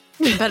later.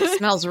 But it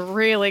smells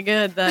really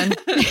good then.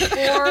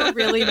 Or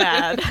really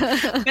bad.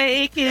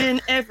 Bacon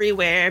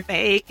everywhere.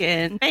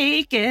 Bacon.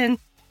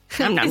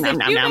 Nom, nom, Is nom, it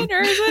nom, human nom.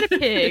 or is it a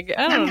pig?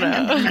 I don't know.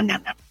 Nom, nom,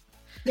 nom, nom.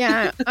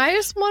 Yeah, I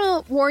just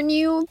want to warn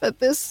you that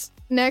this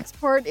next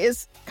part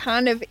is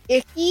kind of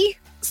icky.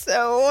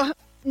 So Fuck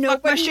my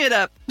nobody, shit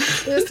up.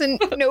 listen,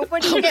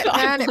 nobody Oh, get God,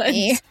 mad at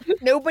me.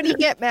 Nobody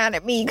get mad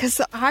at me because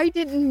I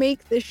didn't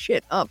make this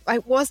shit up. I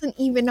wasn't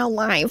even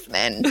alive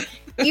then.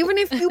 Even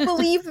if you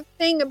believe the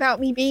thing about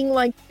me being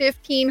like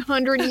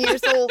 1,500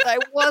 years old, I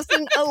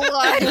wasn't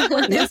alive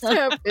when this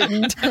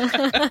happened.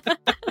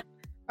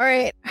 All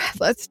right,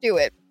 let's do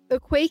it. The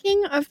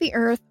quaking of the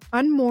earth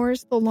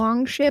unmoors the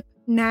longship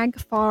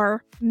Nagfar,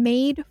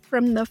 made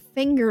from the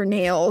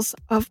fingernails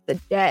of the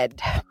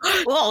dead.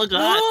 Oh,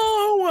 God.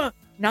 No!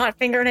 Not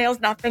fingernails,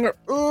 not finger.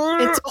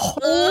 It's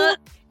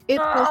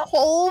a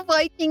whole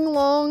Viking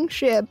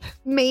longship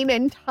made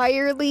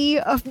entirely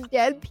of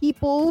dead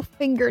people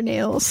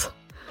fingernails.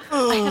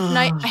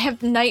 I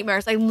have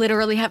nightmares. I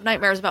literally have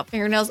nightmares about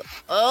fingernails.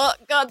 Oh,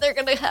 God, they're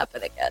going to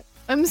happen again.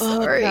 I'm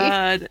sorry. Oh,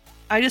 God.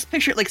 I just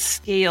picture it like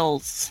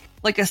scales.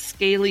 Like a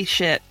scaly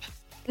ship.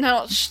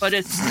 No, but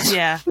it's,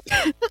 yeah.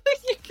 You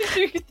can do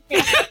your thing. I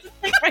have to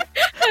take my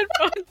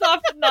headphones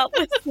off and not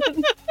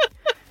listen.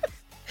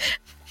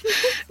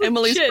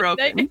 Emily's Shit,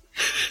 broken.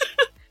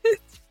 His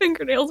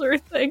fingernails are a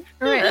thing.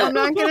 All right, I'm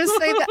not going to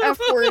say the F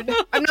word.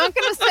 I'm not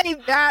going to say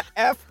that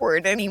F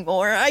word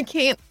anymore. I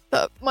can't.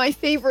 My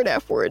favorite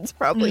F word's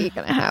probably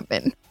going to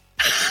happen.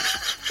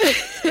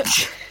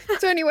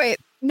 So anyway,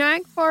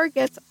 Nagfar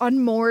gets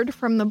unmoored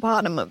from the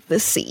bottom of the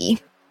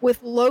sea.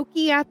 With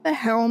Loki at the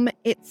helm,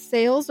 it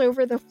sails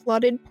over the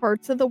flooded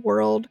parts of the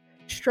world,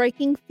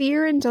 striking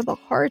fear into the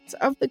hearts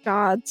of the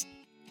gods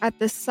at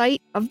the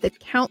sight of the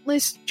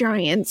countless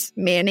giants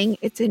manning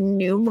its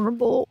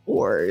innumerable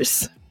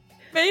oars.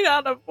 Made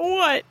out of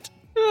what?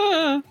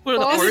 What are the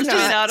False oars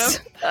made out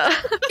nuts. of?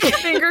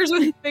 Fingers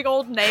with big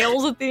old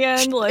nails at the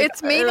end. Like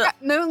It's made out,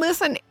 no,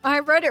 listen, I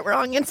read it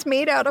wrong. It's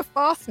made out of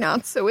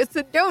Fosnuts, so it's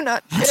a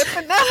donut chip,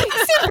 and that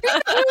makes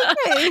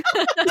it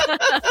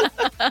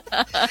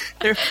okay.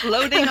 They're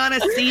floating on a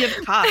sea of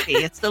coffee.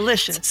 It's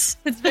delicious.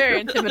 It's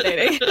very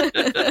intimidating.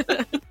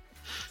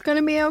 It's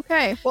gonna be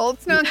okay. Well,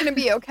 it's not gonna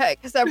be okay,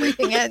 because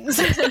everything ends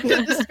in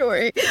the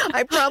story.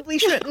 I probably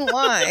shouldn't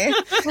lie.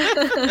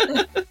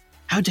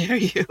 How dare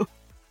you?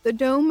 The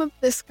dome of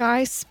the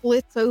sky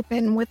splits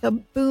open with a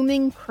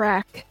booming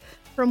crack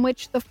from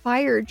which the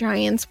fire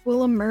giants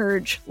will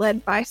emerge,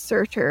 led by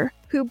Surtur,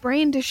 who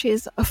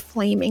brandishes a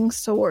flaming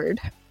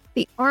sword.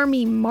 The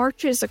army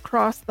marches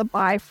across the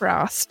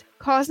Bifrost,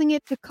 causing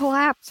it to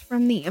collapse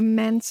from the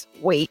immense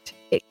weight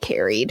it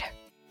carried.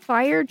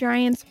 Fire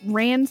giants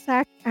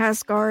ransack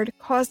Asgard,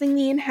 causing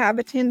the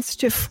inhabitants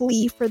to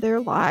flee for their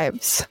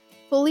lives.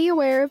 Fully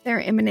aware of their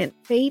imminent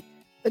fate,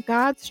 the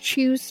gods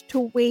choose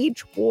to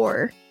wage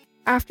war.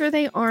 After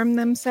they arm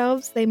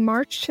themselves, they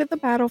march to the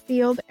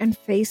battlefield and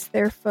face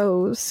their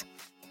foes.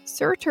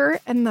 Surtur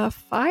and the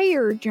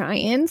Fire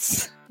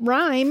Giants,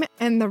 Rime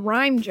and the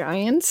Rime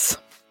Giants,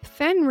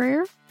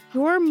 Fenrir,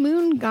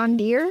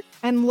 Jormungandr,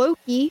 and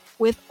Loki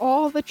with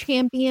all the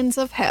champions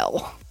of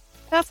Hell.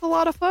 That's a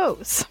lot of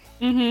foes.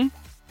 Mm-hmm.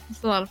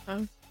 It's a lot of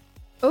fun.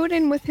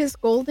 Odin, with his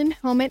golden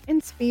helmet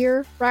and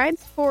spear,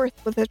 rides forth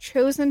with a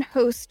chosen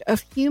host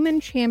of human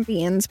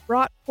champions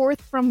brought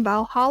forth from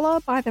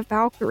Valhalla by the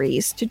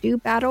Valkyries to do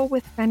battle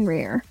with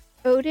Fenrir.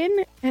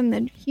 Odin and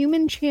the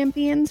human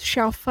champions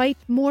shall fight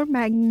more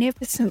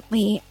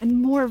magnificently and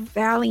more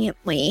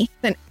valiantly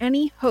than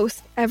any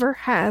host ever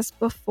has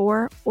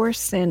before or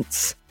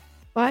since.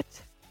 But,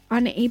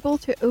 unable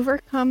to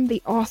overcome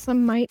the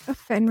awesome might of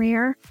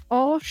Fenrir,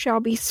 all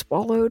shall be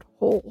swallowed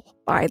whole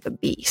by the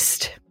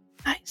beast.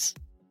 Nice.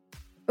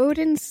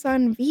 Odin's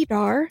son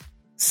Vidar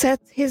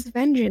sets his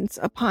vengeance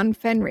upon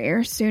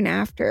Fenrir soon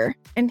after,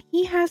 and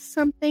he has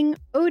something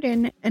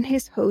Odin and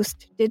his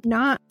host did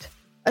not.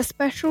 A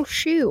special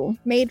shoe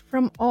made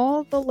from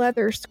all the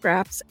leather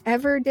scraps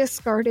ever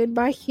discarded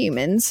by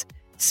humans,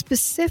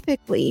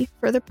 specifically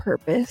for the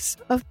purpose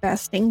of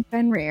besting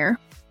Fenrir.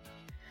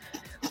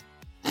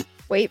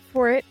 Wait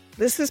for it.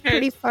 This is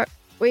pretty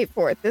Wait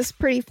for it. This is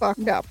pretty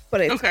fucked up,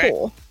 but it's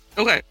cool.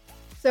 Okay.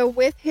 So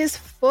with his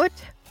foot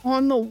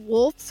on the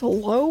wolf's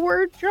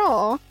lower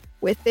jaw,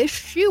 with this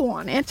shoe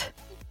on it,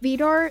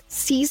 Vidar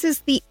seizes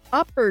the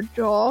upper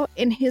jaw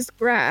in his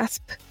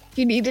grasp.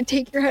 Do you need to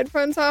take your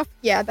headphones off?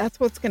 Yeah, that's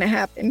what's going to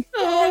happen.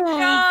 Oh,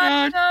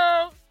 God,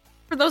 no.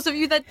 For those of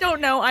you that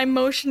don't know, I'm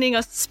motioning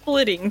a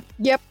splitting.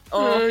 Yep.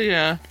 Oh,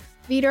 yeah.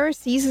 Vidar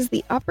seizes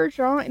the upper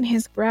jaw in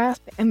his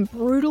grasp and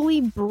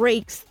brutally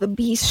breaks the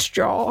beast's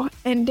jaw,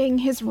 ending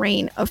his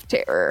reign of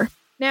terror.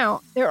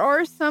 Now, there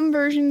are some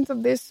versions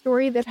of this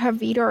story that have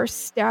Vidar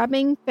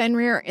stabbing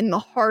Fenrir in the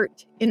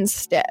heart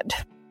instead.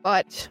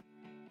 But,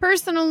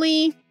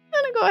 personally, I'm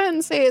going to go ahead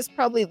and say it's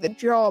probably the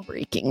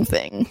jaw-breaking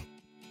thing.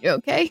 You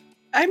okay?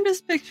 I'm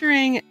just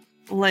picturing,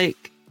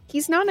 like...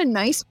 He's not a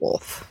nice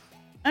wolf.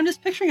 I'm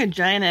just picturing a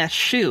giant-ass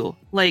shoe.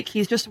 Like,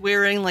 he's just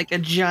wearing, like, a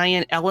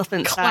giant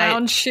Clown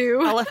elephant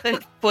shoe.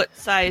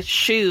 foot-sized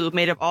shoe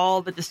made of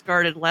all the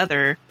discarded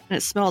leather, and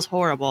it smells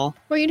horrible.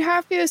 Well, you'd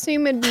have to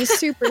assume it'd be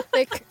super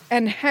thick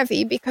and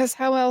heavy, because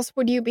how else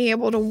would you be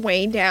able to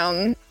weigh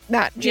down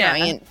that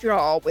giant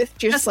jaw with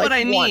just That's like what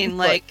I one mean, foot?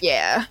 like-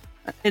 Yeah.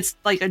 It's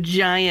like a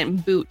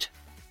giant boot.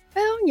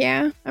 Well,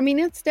 yeah. I mean,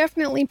 it's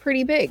definitely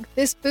pretty big.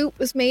 This boot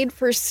was made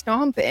for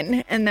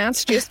stomping, and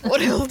that's just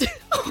what he'll do.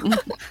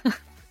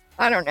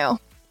 I don't know. I'm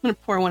gonna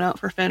pour one out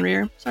for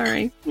Fenrir.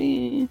 Sorry.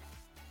 You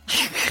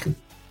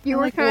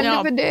were like kind of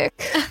wolves. a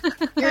dick.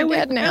 You're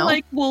dead now. I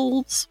like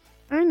wolves.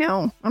 I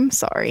know. I'm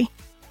sorry.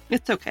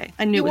 It's okay.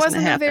 I knew He it was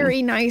wasn't gonna a happen.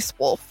 very nice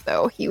wolf,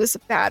 though. He was a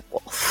bad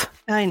wolf.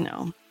 I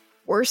know.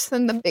 Worse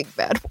than the big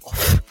bad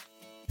wolf.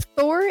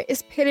 Thor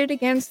is pitted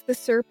against the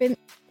serpent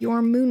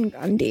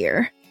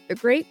Jormungandr. The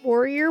great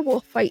warrior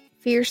will fight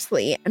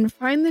fiercely and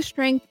find the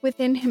strength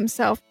within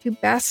himself to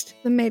best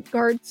the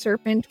Midgard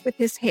serpent with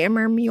his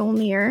hammer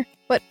Mjolnir.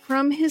 But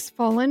from his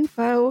fallen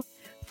foe,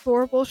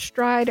 Thor will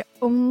stride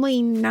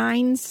only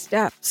 9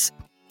 steps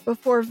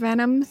before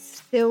venom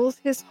stills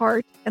his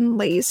heart and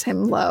lays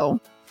him low.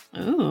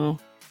 Ooh.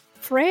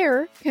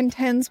 Freyr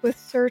contends with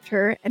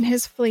Surtur and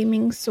his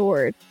flaming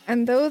sword,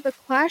 and though the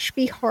clash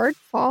be hard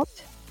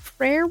fought,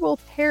 Freyr will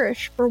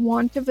perish for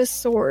want of a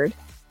sword,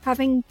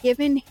 having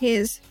given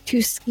his to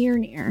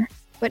Skirnir,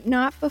 but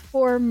not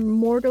before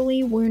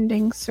mortally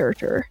wounding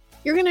Surtur.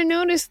 You're going to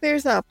notice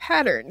there's a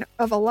pattern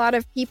of a lot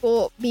of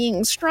people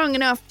being strong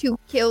enough to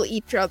kill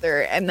each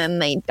other and then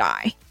they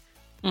die.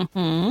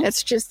 Mm-hmm.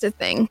 It's just a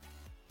thing.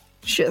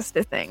 Just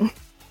a thing.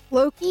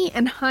 Loki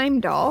and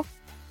Heimdall,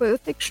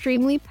 both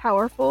extremely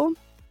powerful,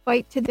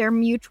 fight to their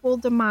mutual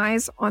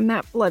demise on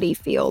that bloody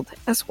field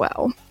as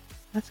well.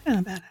 That's kind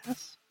of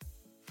badass.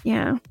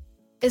 Yeah.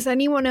 Is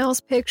anyone else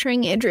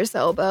picturing Idris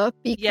Elba?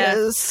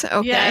 Because,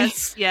 okay.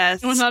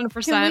 Yes.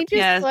 100%. Can we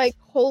just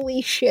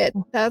holy shit,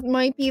 that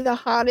might be the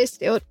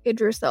hottest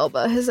Idris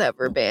Elba has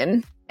ever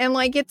been. And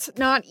it's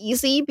not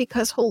easy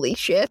because holy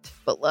shit,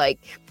 but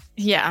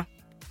Yeah.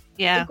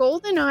 the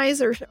golden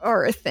eyes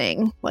are a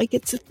thing.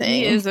 It's a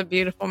thing. He is a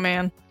beautiful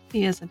man.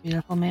 He is a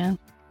beautiful man.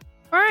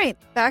 All right,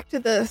 back to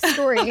the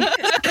story.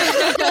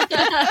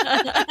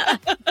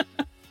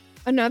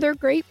 Another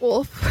great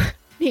wolf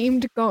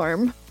named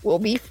Garm will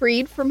be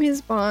freed from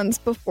his bonds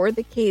before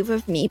the cave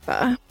of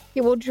Nipa.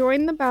 He will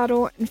join the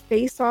battle and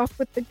face off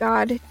with the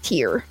god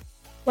Tyr.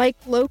 Like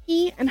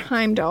Loki and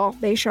Heimdall,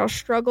 they shall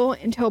struggle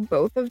until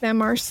both of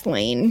them are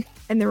slain,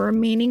 and the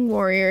remaining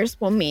warriors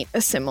will meet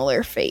a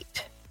similar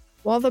fate.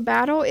 While the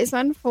battle is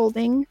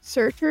unfolding,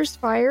 Surtur's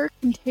fire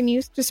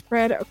continues to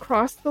spread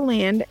across the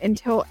land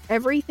until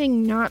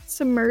everything not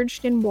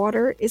submerged in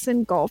water is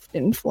engulfed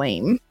in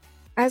flame.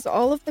 As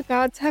all of the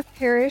gods have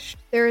perished,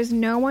 there is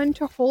no one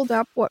to hold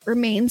up what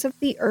remains of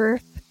the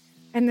earth,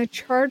 and the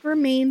charred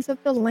remains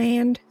of the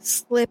land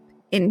slip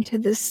into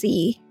the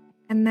sea.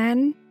 And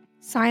then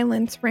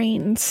silence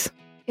reigns.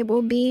 It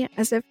will be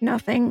as if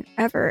nothing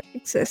ever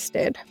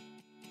existed.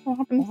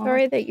 I'm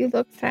sorry that you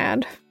look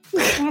sad.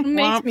 It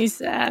makes me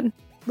sad.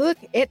 Look,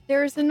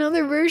 there's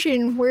another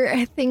version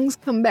where things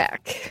come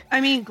back.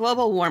 I mean,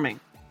 global warming.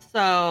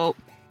 So,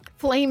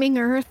 Flaming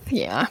Earth,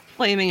 yeah.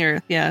 flaming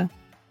Earth, yeah.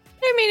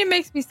 I mean, it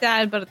makes me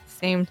sad, but at the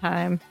same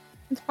time,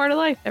 it's part of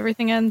life.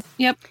 Everything ends.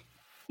 Yep.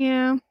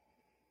 Yeah.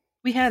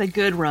 We had a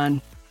good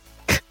run.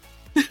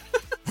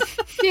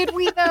 Did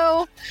we,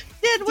 though?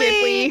 Did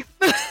we?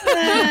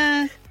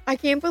 I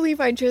can't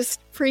believe I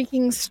just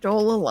freaking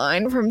stole a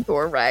line from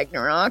Thor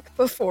Ragnarok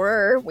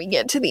before we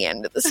get to the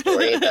end of the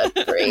story.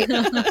 That's great.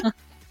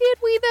 Did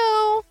we,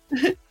 though?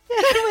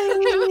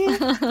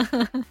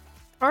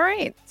 All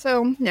right,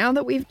 so now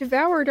that we've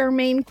devoured our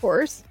main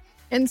course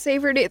and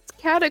savored its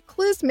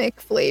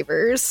cataclysmic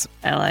flavors,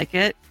 I like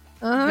it.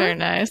 Very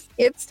nice.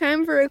 it's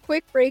time for a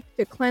quick break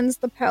to cleanse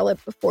the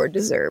palate before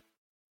dessert.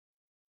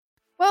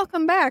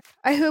 Welcome back.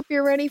 I hope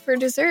you're ready for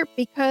dessert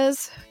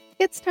because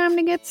it's time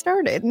to get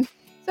started.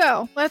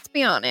 So, let's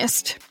be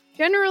honest.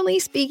 Generally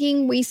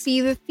speaking, we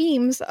see the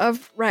themes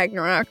of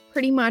Ragnarok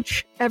pretty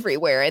much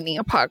everywhere in the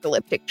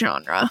apocalyptic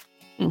genre.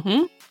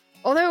 Mm-hmm.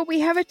 Although we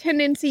have a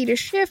tendency to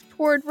shift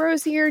toward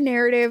rosier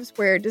narratives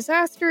where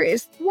disaster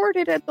is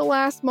thwarted at the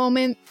last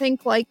moment,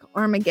 think like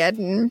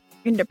Armageddon,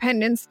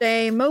 Independence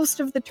Day,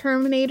 most of the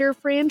Terminator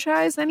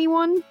franchise,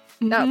 anyone?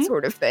 That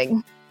sort of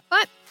thing.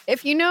 But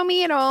if you know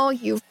me at all,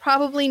 you've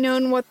probably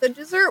known what the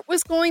dessert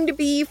was going to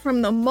be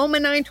from the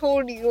moment I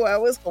told you I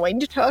was going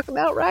to talk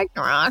about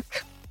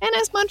Ragnarok. And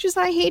as much as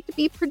I hate to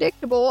be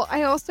predictable,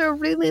 I also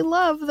really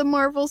love the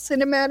Marvel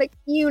Cinematic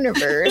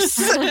Universe.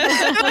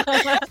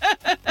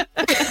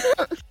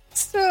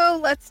 So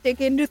let's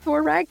dig into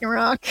Thor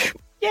Ragnarok.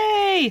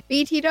 Yay!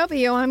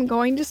 BTW, I'm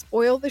going to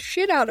spoil the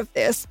shit out of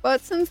this,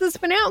 but since it's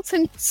been out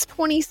since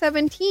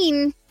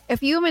 2017,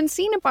 if you haven't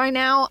seen it by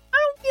now, I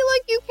don't feel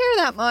like you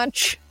care that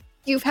much.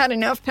 You've had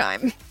enough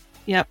time.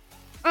 Yep.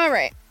 All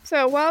right.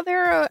 So while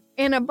there are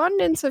an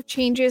abundance of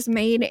changes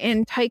made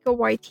in Taika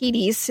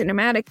Waititi's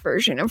cinematic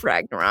version of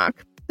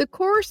Ragnarok, the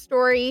core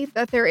story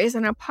that there is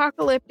an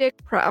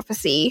apocalyptic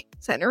prophecy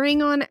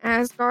centering on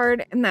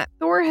Asgard and that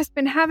Thor has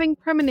been having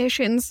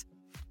premonitions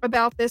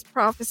about this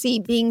prophecy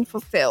being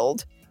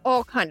fulfilled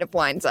all kind of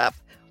lines up.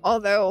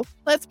 Although,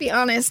 let's be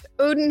honest,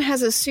 Odin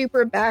has a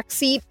super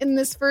backseat in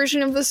this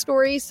version of the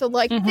story, so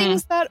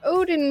things that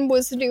Odin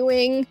was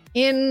doing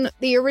in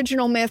the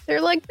original myth,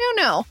 they're like,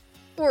 no,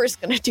 Thor's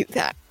gonna do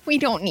that. We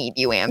don't need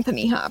you,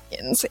 Anthony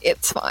Hopkins.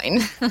 It's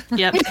fine.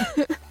 Yep.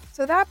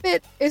 So that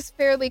bit is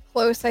fairly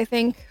close, I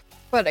think,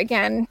 but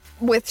again,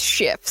 with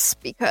shifts,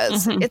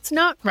 because it's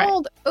not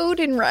called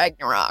Odin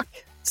Ragnarok,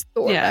 it's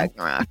Thor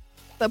Ragnarok.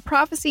 The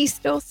prophecy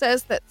still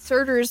says that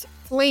Surtur's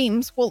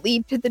flames will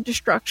lead to the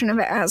destruction of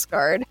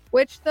Asgard,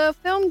 which the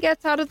film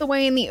gets out of the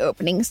way in the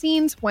opening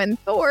scenes when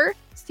Thor,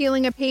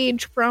 stealing a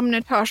page from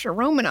Natasha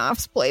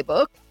Romanoff's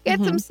playbook,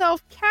 gets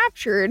himself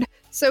captured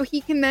so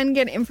he can then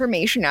get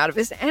information out of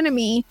his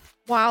enemy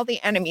while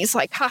the enemy's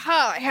like,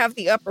 haha, I have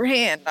the upper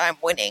hand, I'm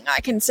winning,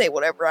 I can say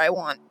whatever I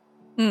want.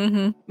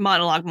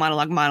 Monologue.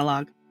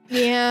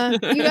 Yeah,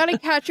 you gotta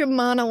catch him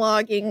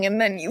monologuing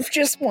and then you've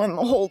just won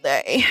the whole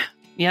day.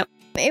 Yep.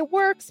 It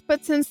works,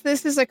 but since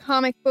this is a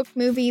comic book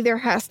movie, there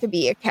has to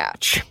be a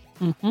catch.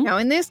 Mm-hmm. Now,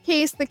 in this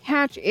case, the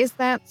catch is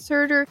that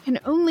Surtur can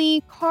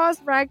only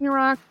cause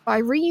Ragnarok by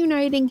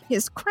reuniting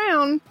his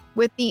crown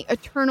with the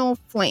Eternal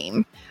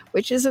Flame,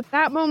 which is at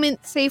that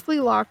moment safely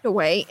locked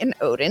away in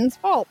Odin's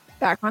vault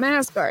back on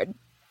Asgard.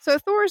 So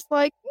Thor's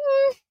like,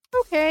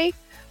 okay.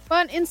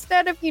 But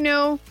instead of,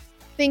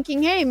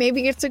 thinking, hey,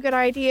 maybe it's a good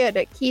idea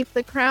to keep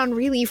the crown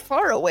really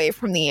far away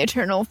from the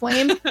Eternal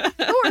Flame,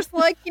 Thor's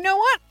like, you know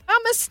what?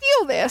 I'm gonna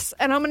steal this,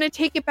 and I'm gonna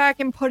take it back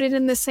and put it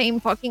in the same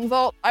fucking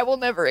vault. I will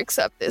never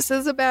accept this.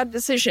 This is a bad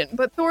decision.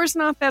 But Thor's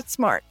not that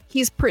smart.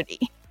 He's pretty.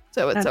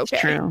 So it's That's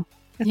okay. True.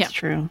 That's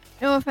true.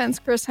 No offense,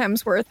 Chris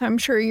Hemsworth. I'm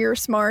sure you're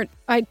smart.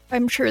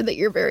 I'm sure that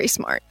you're very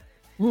smart.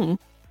 Mm.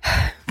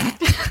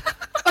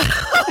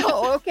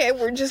 Oh, okay.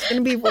 We're just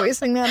going to be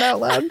voicing that out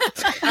loud.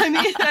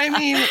 I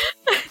mean,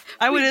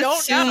 I would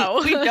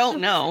assume we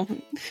don't know.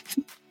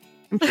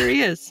 I'm sure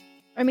he is.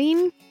 I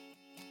mean,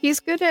 he's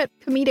good at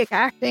comedic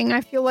acting.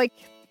 I feel like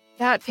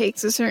that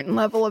takes a certain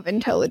level of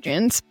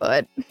intelligence,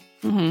 but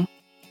Mm-hmm.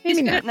 He's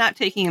maybe good not. at not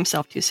taking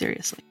himself too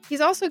seriously.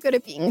 He's also good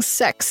at being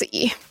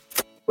sexy,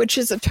 which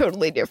is a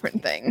totally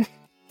different thing.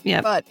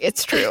 Yeah. But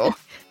it's true.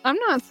 I'm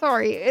not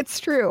sorry. It's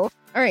true.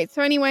 All right.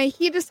 So anyway,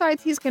 he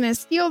decides he's going to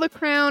steal the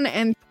crown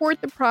and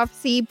thwart the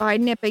prophecy by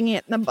nipping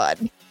it in the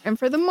bud. And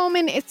for the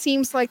moment, it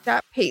seems like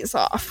that pays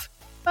off.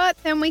 But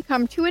then we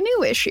come to a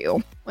new issue.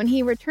 When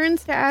he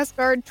returns to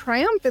Asgard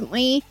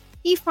triumphantly,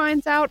 he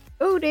finds out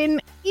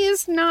Odin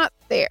is not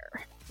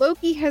there.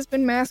 Loki has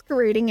been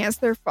masquerading as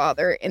their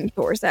father in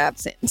Thor's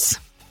absence.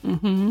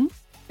 Mm-hmm.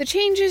 The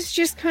changes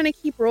just kind of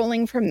keep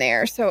rolling from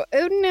there. So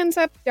Odin ends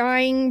up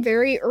dying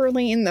very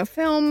early in the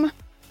film,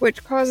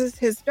 which causes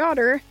his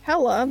daughter,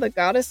 Hela, the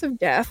goddess of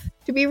death,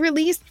 to be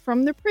released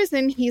from the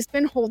prison he's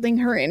been holding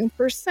her in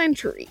for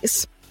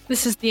centuries.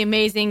 This is the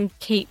amazing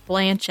Kate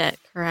Blanchett,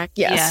 correct?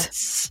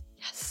 Yes.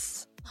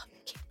 Yes. Love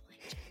Kate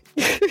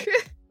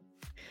Blanchett.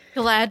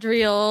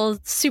 Galadriel,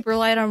 super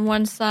light on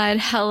one side,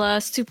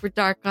 Hela, super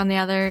dark on the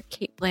other.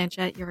 Kate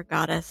Blanchett, you're a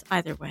goddess.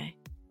 Either way.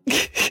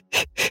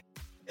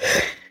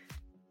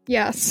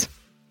 Yes,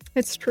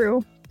 it's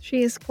true.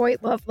 She is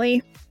quite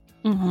lovely.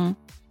 Mm-hmm.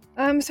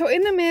 So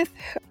in the myth,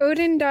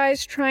 Odin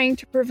dies trying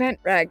to prevent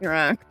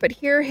Ragnarok, but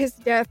here his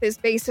death is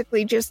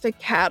basically just a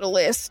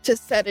catalyst to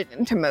set it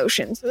into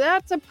motion. So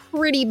that's a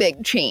pretty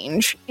big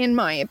change, in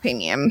my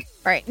opinion.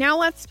 All right, now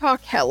let's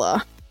talk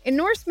Hela. In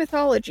Norse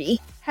mythology,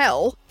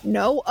 Hel,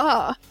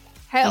 Hel,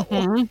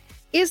 Mm-hmm.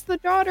 is the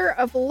daughter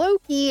of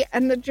Loki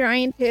and the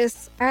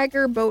giantess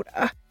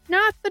Agerboda,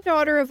 not the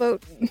daughter of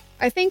Odin.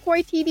 I think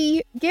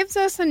Waititi gives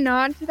us a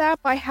nod to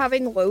that by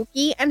having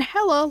Loki and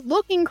Hela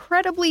look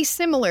incredibly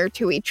similar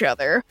to each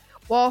other,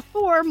 while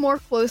Thor more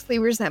closely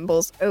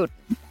resembles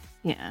Odin.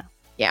 Yeah.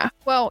 Yeah,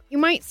 well, you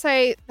might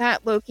say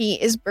that Loki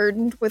is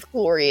burdened with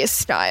glorious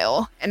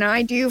style, and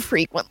I do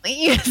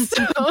frequently,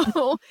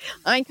 so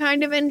I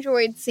kind of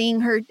enjoyed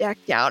seeing her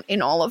decked out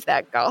in all of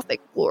that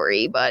gothic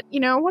glory, but,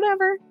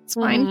 whatever, it's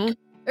fine. Mhm.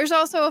 There's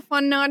also a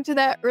fun nod to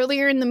that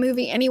earlier in the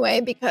movie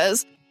anyway,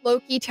 because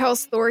Loki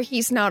tells Thor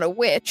he's not a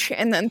witch,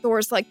 and then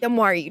Thor's like, then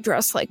why are you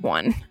dressed like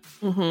one?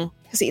 Mm-hmm.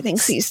 Because he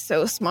thinks he's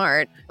so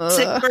smart.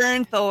 Sick Ugh.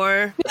 burn,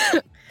 Thor.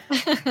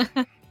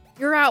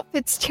 Your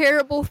outfit's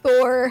terrible,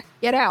 Thor.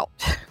 Get out.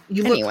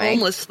 You Anyway. look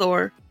homeless,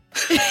 Thor.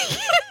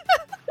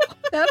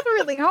 That's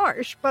really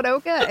harsh, but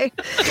okay.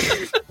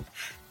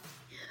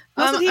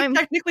 Wasn't he I'm-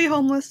 technically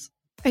homeless?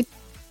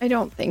 I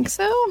don't think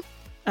so.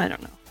 I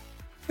don't know.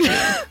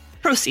 Anyway,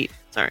 proceed.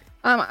 Sorry.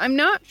 I'm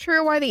not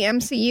sure why the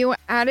MCU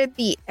added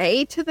the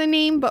A to the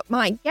name, but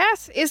my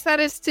guess is that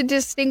it's to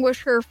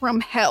distinguish her from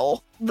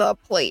Hell, the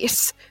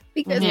place,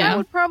 because Yeah. that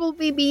would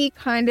probably be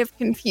kind of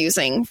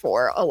confusing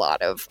for a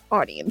lot of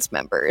audience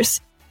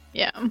members.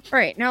 Yeah. All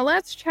right, now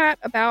let's chat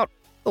about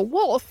the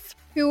wolf,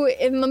 who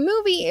in the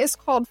movie is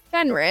called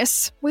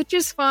Fenris, which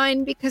is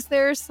fine because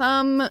there are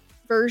some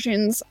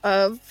versions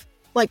of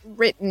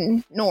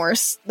written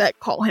Norse that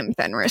call him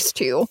Fenris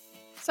too.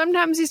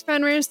 Sometimes he's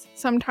Fenris,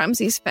 sometimes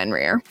he's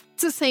Fenrir.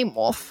 It's the same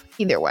wolf,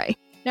 either way.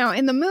 Now,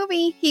 in the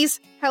movie, he's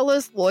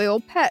Hela's loyal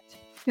pet,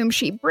 whom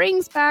she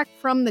brings back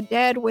from the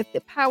dead with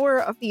the power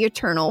of the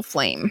Eternal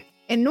Flame.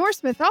 In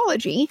Norse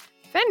mythology,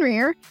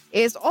 Fenrir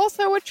is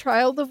also a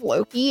child of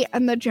Loki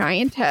and the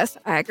giantess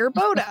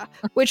Agerboda,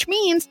 which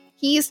means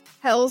he's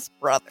Hel's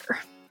brother.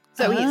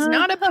 So he's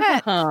not a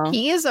pet,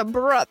 he is a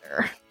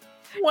brother.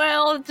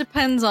 Well, it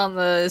depends on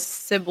the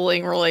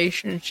sibling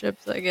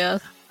relationships, I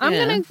guess. I'm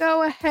Yeah. going to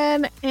go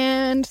ahead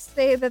and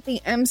say that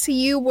the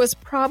MCU was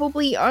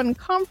probably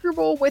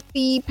uncomfortable with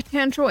the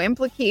potential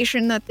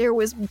implication that there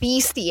was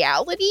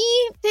bestiality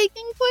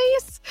taking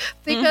place.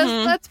 Because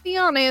Mhm. let's be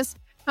honest,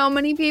 how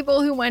many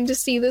people who went to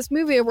see this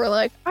movie were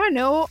like, I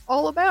know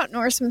all about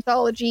Norse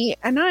mythology,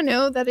 and I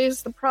know that it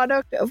is the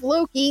product of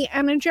Loki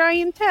and a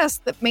giantess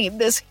that made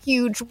this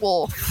huge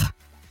wolf.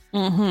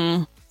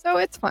 Mm-hmm. So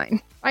it's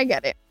fine. I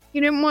get it. You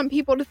didn't want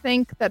people to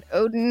think that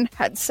Odin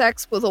had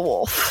sex with a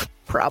wolf.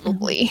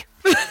 Probably.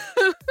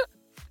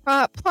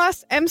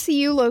 Plus,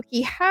 MCU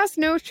Loki has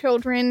no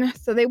children,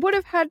 so they would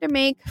have had to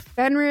make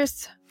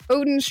Fenris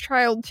Odin's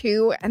child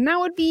too, and that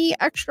would be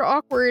extra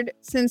awkward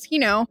since,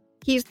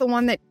 he's the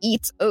one that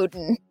eats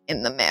Odin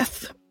in the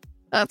myth.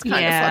 That's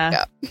kind of fucked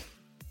up.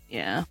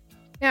 Yeah.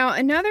 Now,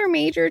 another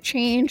major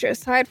change,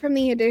 aside from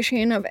the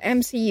addition of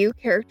MCU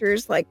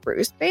characters like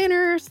Bruce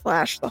Banner,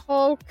 Slash the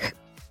Hulk,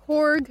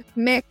 Korg,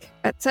 Mick,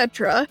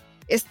 etc.,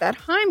 is that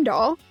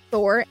Heimdall,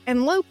 Thor,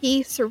 and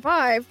Loki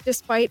survive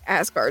despite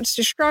Asgard's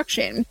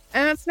destruction.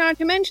 And that's not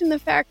to mention the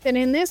fact that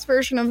in this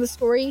version of the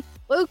story,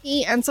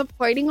 Loki ends up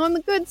fighting on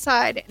the good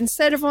side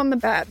instead of on the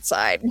bad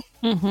side.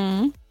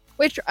 Mm-hmm.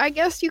 Which I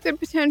guess you could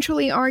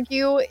potentially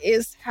argue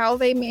is how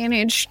they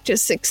managed to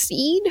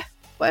succeed, ?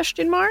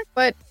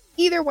 But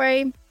either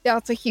way,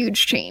 that's a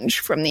huge change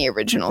from the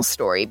original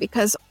story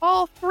because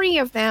all three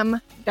of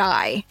them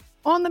die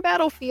on the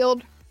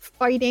battlefield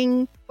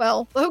fighting.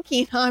 Well, Loki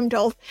and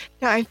Heimdall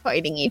die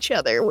fighting each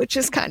other, which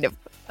is kind of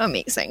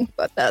amazing,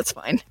 but that's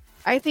fine.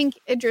 I think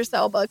Idris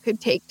Elba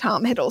could take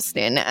Tom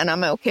Hiddleston, and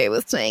I'm okay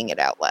with saying it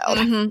out loud.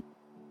 Mm-hmm.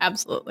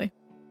 Absolutely.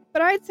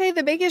 But I'd say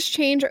the biggest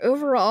change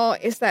overall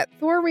is that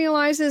Thor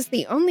realizes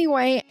the only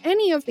way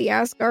any of the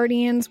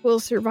Asgardians will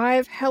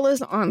survive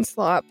Hela's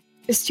onslaught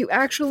is to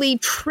actually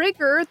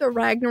trigger the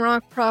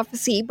Ragnarok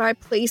prophecy by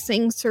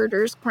placing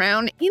Surtur's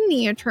crown in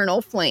the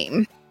eternal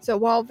flame. So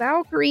while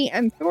Valkyrie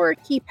and Thor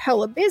keep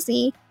Hela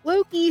busy,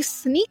 Loki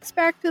sneaks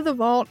back to the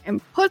vault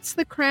and puts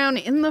the crown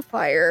in the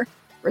fire,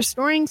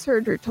 restoring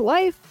Surtur to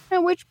life,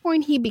 at which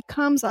point he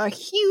becomes a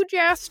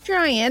huge-ass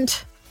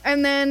giant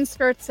and then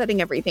starts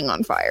setting everything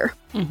on fire,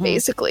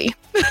 basically.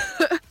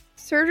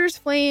 Surtur's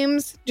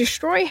flames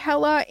destroy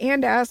Hela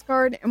and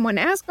Asgard, and when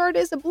Asgard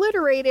is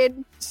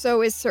obliterated,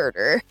 so is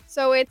Surtur.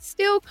 So it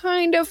still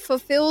kind of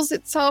fulfills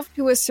itself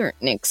to a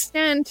certain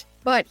extent,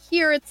 but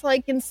here it's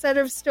like instead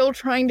of still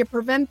trying to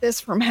prevent this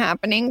from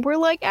happening, we're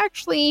like,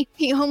 actually,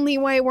 the only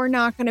way we're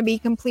not going to be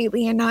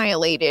completely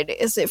annihilated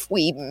is if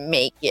we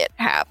make it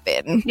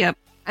happen. Yep.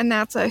 And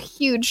that's a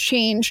huge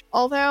change,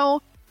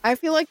 although I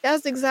feel like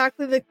that's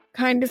exactly the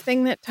kind of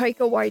thing that Taika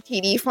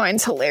Waititi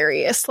finds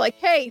hilarious. Like,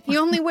 hey, the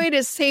only way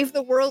to save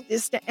the world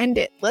is to end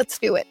it. Let's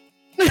do it.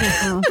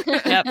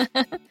 Yep.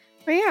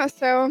 But yeah,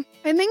 so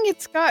I think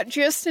it's got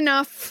just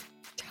enough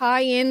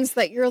tie-ins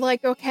that you're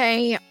like,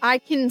 okay, I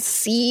can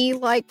see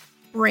like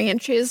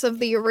branches of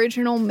the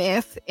original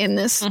myth in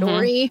this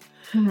story,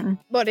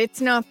 but it's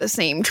not the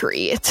same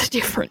tree. It's a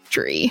different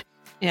tree.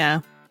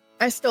 Yeah.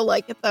 I still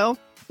like it though,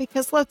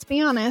 because let's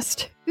be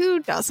honest, who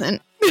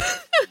doesn't?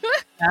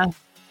 Yeah.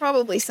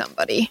 Probably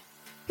somebody.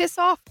 Piss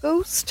off,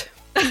 Ghost.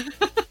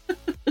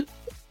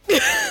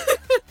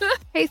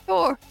 Hey,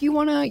 Thor, do you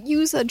want to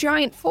use a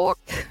giant fork?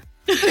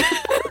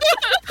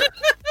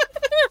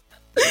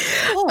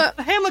 Oh,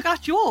 the hammer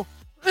got you off.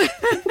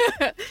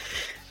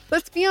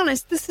 Let's be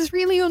honest, this is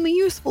really only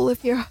useful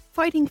if you're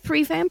fighting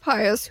 3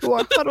 vampires who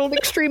are huddled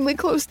extremely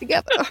close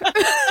together.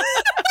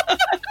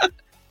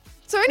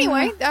 So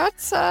anyway,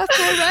 that's Thor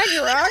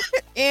Ragnarok,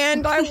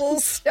 and I will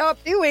stop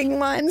doing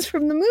lines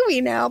from the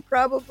movie now,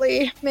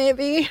 probably,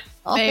 maybe.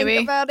 I'll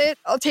think about it.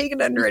 I'll take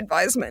it under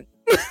advisement.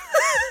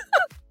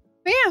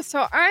 But yeah,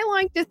 so I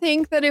like to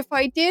think that if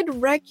I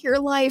did wreck your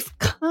life,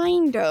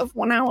 kind of,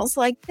 when I was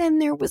like, then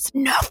there was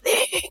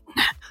nothing.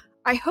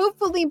 I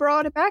hopefully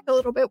brought it back a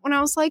little bit when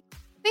I was like,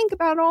 think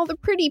about all the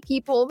pretty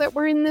people that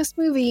were in this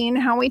movie and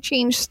how we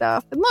changed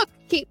stuff. And look,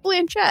 Cate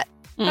Blanchett.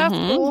 That's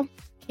cool.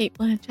 Cate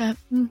Blanchett.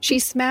 She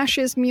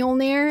smashes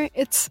Mjolnir.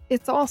 It's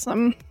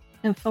awesome.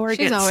 And Thor She's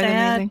gets always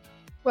sad. amazing.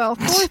 Well,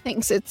 Thor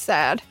thinks it's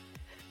sad.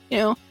 You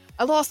know,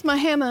 I lost my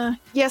hammer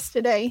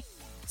yesterday,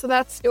 so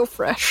that's still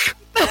fresh.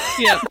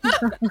 Yep.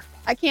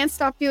 I can't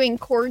stop doing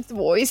Korg's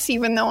voice,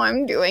 even though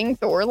I'm doing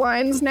Thor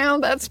lines now.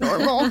 That's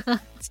normal.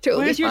 It's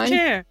totally Where's your fine.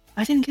 chair?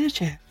 I didn't get a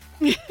chair.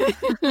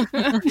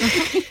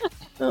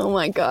 Oh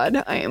my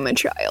god, I am a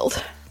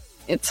child.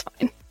 It's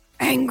fine.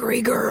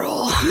 Angry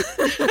girl.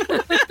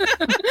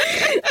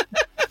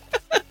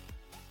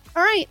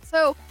 Alright,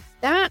 so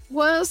that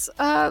was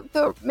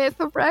the myth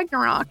of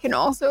Ragnarok and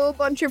also a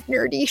bunch of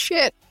nerdy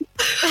shit.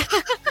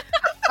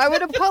 I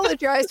would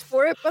apologize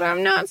for it, but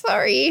I'm not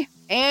sorry.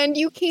 And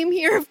you came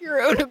here of your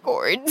own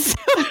accords.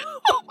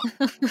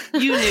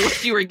 You knew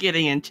what you were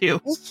getting into.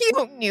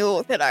 You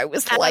knew that I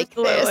was like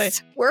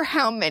this. We're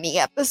how many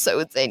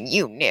episodes in,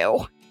 you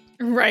knew.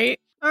 Right.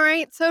 All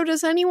right, so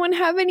does anyone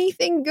have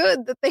anything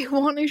good that they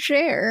want to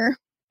share?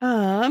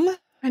 I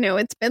know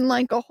it's been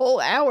like a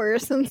whole hour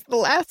since the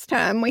last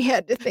time we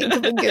had to think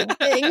of a good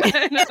thing.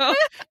 know.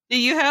 Do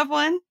you have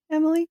one,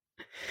 Emily?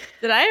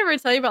 Did I ever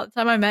tell you about the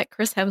time I met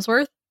Chris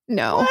Hemsworth?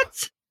 No.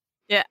 What?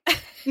 Yeah.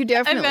 You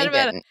definitely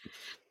didn't.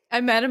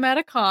 I met him at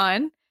a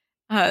con.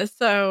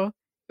 So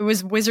it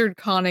was Wizard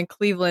Con in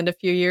Cleveland a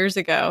few years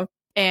ago.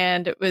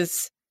 And it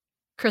was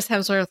Chris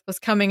Hemsworth was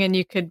coming and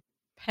you could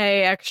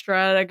pay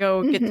extra to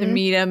go get to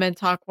meet him and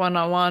talk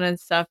one-on-one and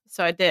stuff.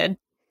 So I did.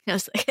 I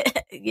was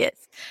like, yes.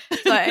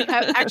 So I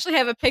actually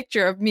have a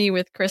picture of me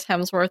with Chris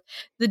Hemsworth.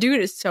 The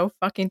dude is so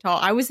fucking tall.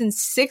 I was in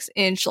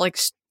 6-inch,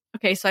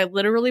 okay, so I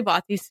literally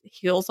bought these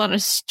heels on a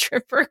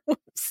stripper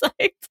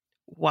website.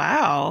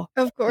 Wow.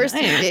 Of course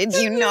you Nice. did,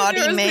 you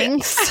naughty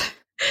minx.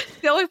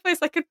 The only place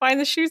I could find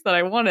the shoes that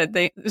I wanted.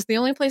 It was the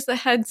only place that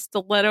had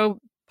stiletto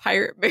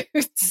pirate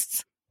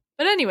boots.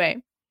 But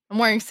anyway, I'm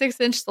wearing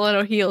 6-inch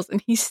stiletto heels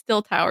and he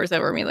still towers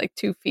over me like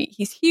 2 feet.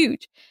 He's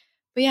huge.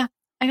 But yeah,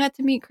 I got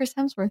to meet Chris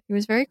Hemsworth. He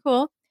was very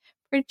cool,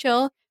 pretty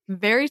chill,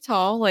 very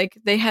tall. Like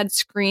they had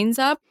screens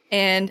up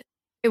and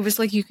it was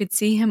like you could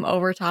see him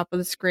over top of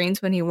the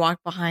screens when he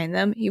walked behind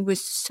them. He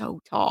was so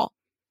tall.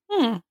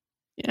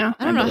 Yeah.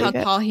 I don't know how believe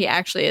it. tall he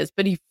actually is,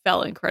 but he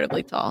felt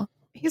incredibly tall.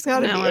 He's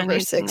got to Now be I over need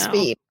to 6 know.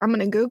 feet. I'm going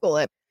to Google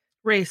it.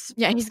 Race.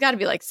 Yeah, he's got to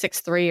be like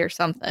 6'3" or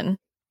something.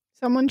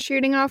 Someone's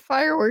shooting off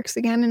fireworks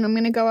again, and I'm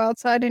going to go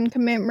outside and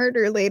commit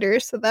murder later.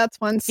 So that's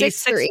one.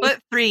 He's 6'3".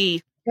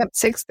 6'3". Yep,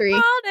 6'3".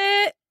 Called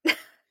it.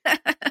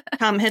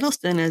 Tom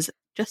Hiddleston is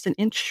just an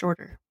inch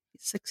shorter.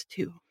 He's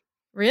 6'2".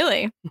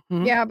 Really?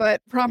 Mhm. Yeah,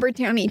 but Robert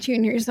Downey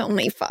Jr. is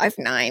only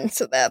 5'9",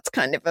 so that's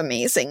kind of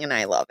amazing, and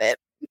I love it.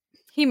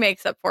 He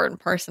makes up for it in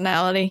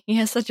personality. He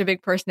has such a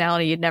big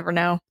personality, you'd never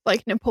know.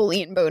 Like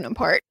Napoleon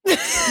Bonaparte.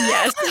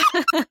 Yes.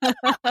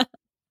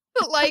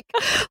 But like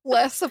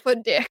less of a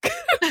dick.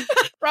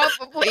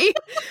 Probably.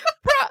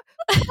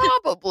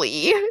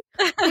 Probably.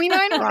 I mean,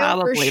 I don't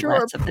know for Probably sure.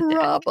 less of a dick.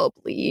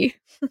 Probably.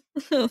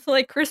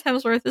 Like Chris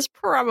Hemsworth is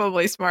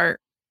probably smart.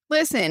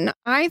 Listen,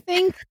 I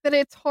think that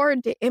it's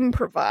hard to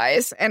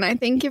improvise, and I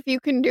think if you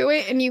can do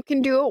it and you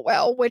can do it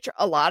well, which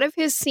a lot of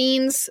his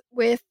scenes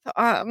with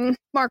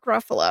Mark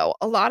Ruffalo,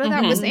 a lot of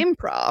that was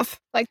improv.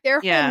 Like their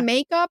Yeah. whole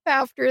makeup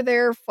after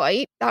their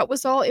fight, that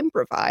was all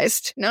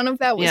improvised. None of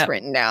that was Yep.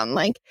 written down.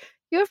 Like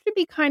you have to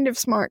be kind of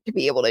smart to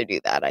be able to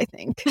do that, I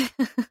think.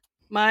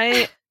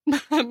 My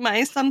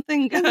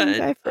something I think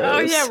good. I Oh,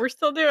 froze. yeah, we're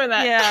still doing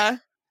that. Yeah.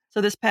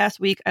 So this past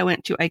week, I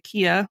went to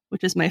IKEA,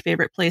 which is my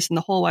favorite place in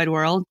the whole wide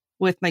world,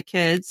 with my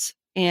kids.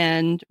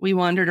 And we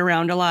wandered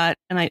around a lot,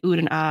 and I oohed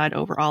and ahed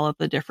over all of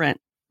the different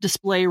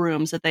display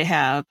rooms that they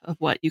have of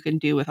what you can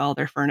do with all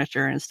their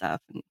furniture and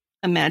stuff. And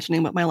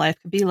imagining what my life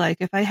could be like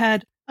if I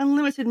had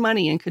unlimited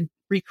money and could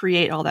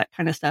recreate all that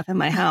kind of stuff in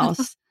my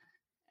house.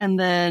 And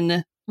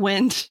then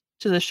went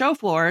to the show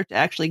floor to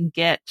actually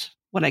get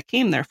what I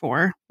came there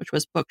for, which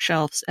was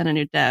bookshelves and a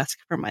new desk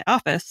for my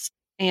office.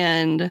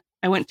 And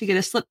I went to get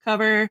a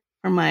slipcover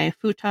for my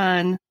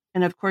futon.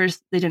 And of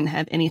course, they didn't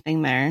have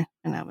anything there.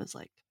 And I was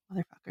like,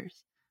 motherfuckers.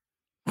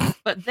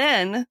 But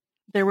then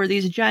there were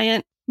these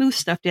giant moose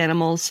stuffed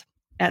animals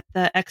at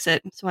the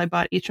exit. So I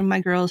bought each of my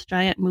girls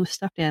giant moose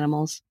stuffed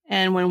animals.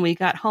 And when we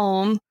got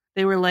home,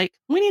 they were like,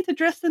 we need to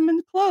dress them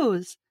in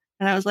clothes.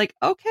 And I was like,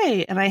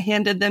 okay. And I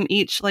handed them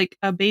each like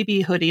a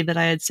baby hoodie that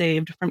I had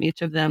saved from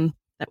each of them.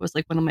 That was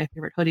like one of my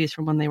favorite hoodies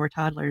from when they were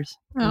toddlers.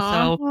 And Aw.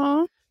 so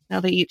Aw. now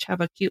they each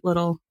have a cute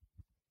little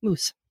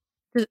moose.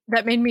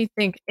 That made me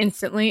think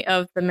instantly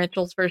of the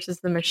Mitchells versus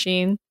the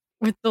Machine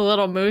with the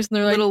little moose. And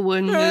they're like, Little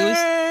wooden moose.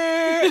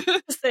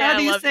 Say, How "I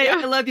do you love say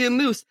you." I love you,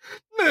 moose?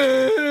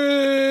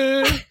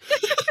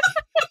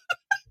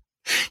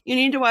 You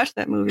need to watch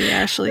that movie,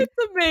 Ashley. It's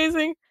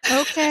amazing.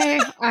 Okay,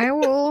 I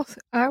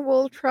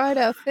will try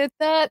to fit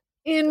that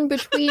in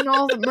between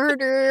all the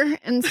murder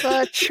and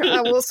such.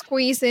 I will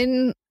squeeze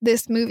in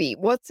this movie.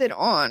 What's it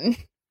on?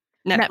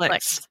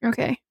 Netflix.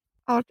 Okay.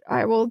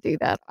 I will do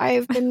that.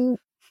 I've been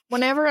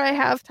whenever I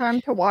have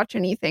time to watch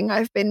anything,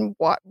 I've been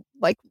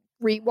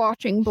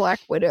rewatching Black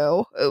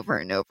Widow over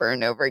and over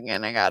and over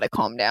again. I gotta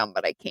calm down,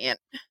 but I can't.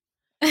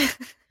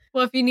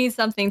 Well, if you need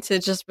something to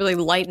just really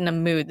lighten a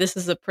mood, this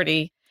is a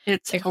pretty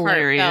It's like,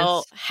 hilarious.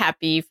 heartfelt,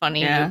 happy,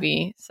 funny Yeah.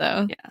 movie.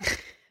 So Yeah.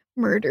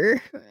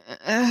 Murder.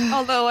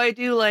 Although I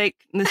do like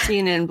the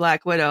scene in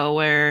Black Widow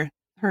where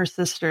her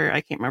sister,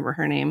 I can't remember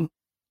her name,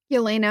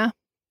 Yelena.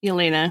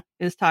 Elena,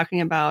 is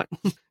talking about,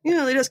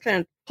 they just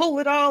kind of pull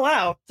it all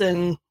out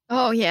and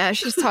Oh yeah,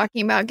 she's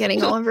talking about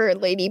getting all of her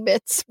lady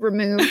bits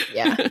removed.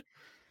 Yeah.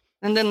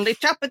 and then they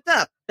chop it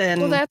up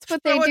and Well, that's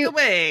what they throw do. it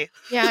away.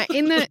 Yeah,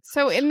 in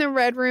the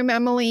Red Room,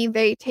 Emily,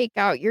 they take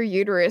out your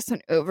uterus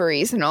and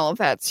ovaries and all of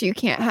that, so you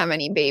can't have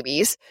any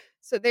babies.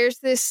 So there's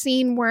this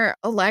scene where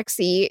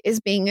Alexei is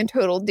being a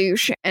total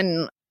douche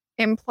and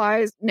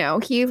implies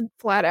he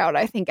flat out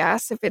I think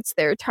asks if it's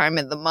their time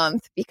of the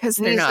month because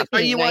And they're he's not like, are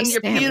being you nice on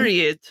your to him.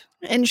 period?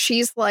 And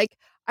she's like,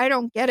 I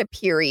don't get a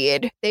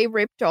period. They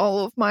ripped all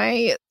of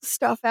my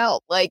stuff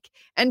out,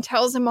 and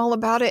tells him all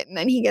about it. And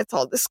then he gets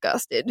all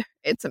disgusted.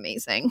 It's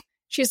amazing.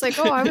 She's like,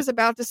 oh, I was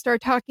about to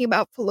start talking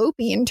about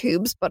fallopian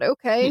tubes, but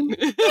okay.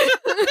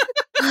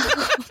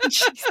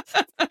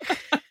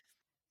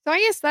 So I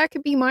guess that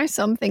could be my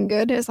something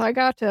good is I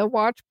got to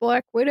watch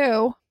Black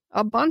Widow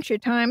a bunch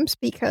of times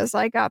because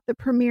I got the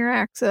premiere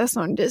access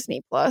on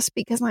Disney Plus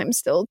because I'm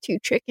still too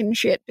chicken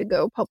shit to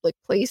go public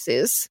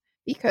places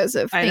because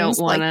of I don't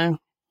things want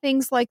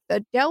like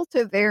the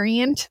Delta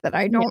variant that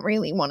I don't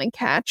really want to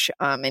catch.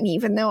 And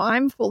even though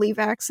I'm fully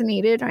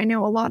vaccinated, I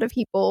know a lot of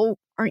people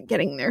aren't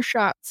getting their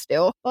shot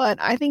still, but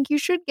I think you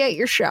should get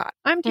your shot.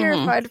 I'm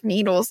terrified of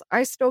needles.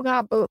 I still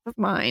got both of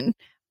mine,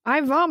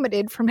 I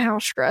vomited from how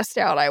stressed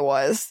out I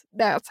was.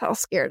 That's how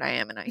scared I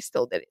am, and I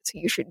still did it. So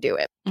you should do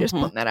it. Just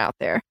putting that out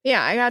there.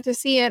 Yeah, I got to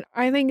see it.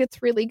 I think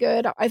it's really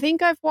good. I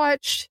think I've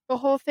watched the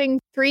whole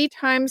thing 3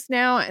 times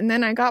now, and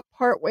then I got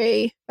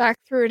partway back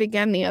through it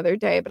again the other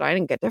day, but I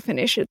didn't get to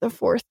finish it the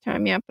 4th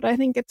time yet. But I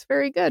think it's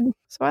very good.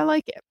 So I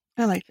like it.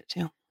 I liked it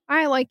too.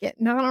 I like it.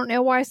 And I don't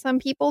know why some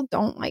people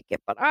don't like it,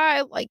 but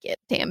I like it.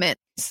 Damn it.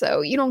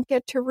 So you don't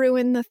get to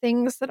ruin the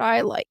things that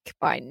I like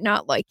by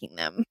not liking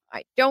them.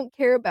 I don't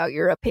care about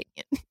your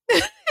opinion.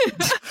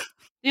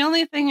 The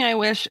only thing I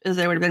wish is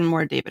there would have been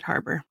more David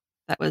Harbour.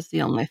 That was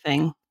the only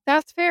thing.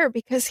 That's fair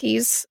because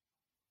he's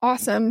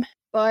awesome,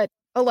 but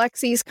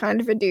Alexi's kind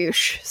of a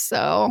douche.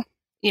 So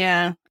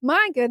yeah.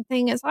 My good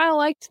thing is I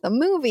liked the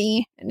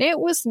movie and it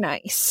was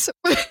nice.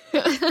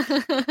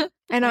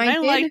 And I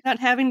like not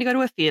having to go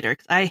to a theater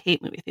because I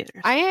hate movie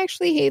theaters. I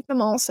actually hate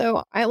them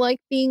also. I like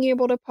being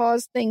able to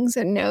pause things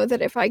and know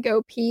that if I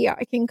go pee,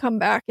 I can come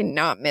back and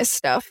not miss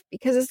stuff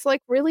because it's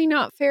like really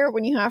not fair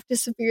when you have to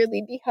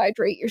severely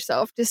dehydrate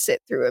yourself to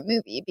sit through a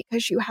movie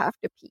because you have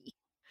to pee.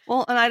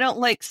 Well, and I don't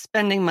like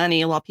spending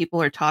money while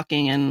people are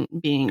talking and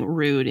being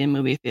rude in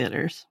movie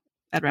theaters.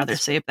 I'd rather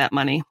save that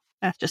money.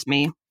 That's just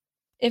me.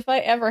 If I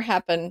ever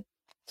happen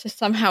to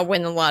somehow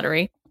win the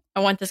lottery,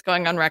 I want this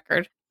going on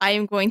record. I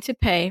am going to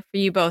pay for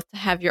you both to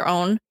have your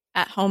own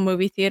at-home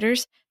movie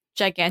theaters,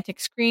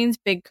 gigantic screens,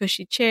 big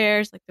cushy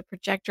chairs, like the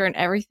projector and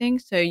everything,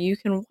 so you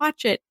can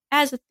watch it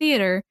as a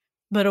theater,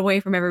 but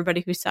away from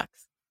everybody who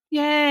sucks.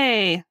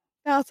 Yay!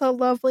 That's a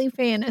lovely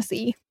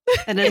fantasy.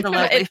 It is a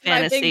lovely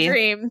fantasy. My big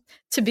dream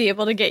to be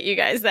able to get you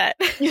guys that.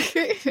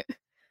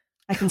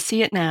 I can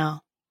see it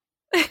now.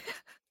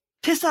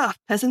 Piss off,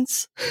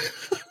 peasants.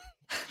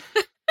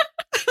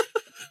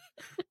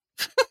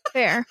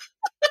 Fair.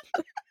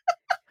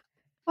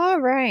 All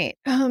right.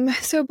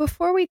 So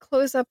before we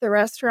close up the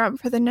restaurant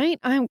for the night,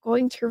 I'm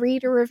going to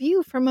read a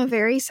review from a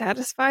very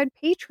satisfied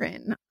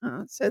patron.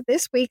 So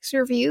this week's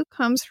review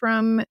comes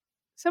from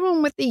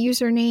someone with the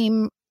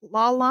username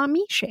Lala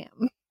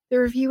Misham. The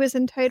review is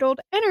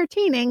entitled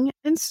Entertaining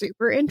and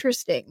Super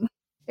Interesting.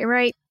 They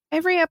write,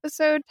 every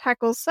episode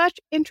tackles such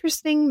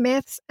interesting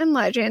myths and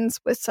legends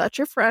with such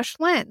a fresh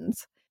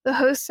lens. The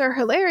hosts are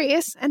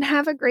hilarious and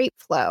have a great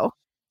flow.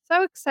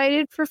 So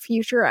excited for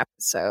future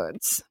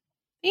episodes.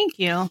 Thank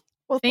you.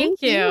 Well,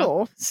 thank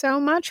you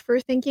so much for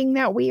thinking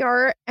that we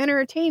are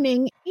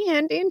entertaining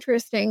and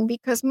interesting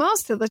because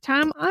most of the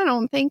time I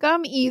don't think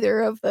I'm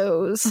either of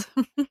those.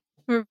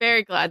 We're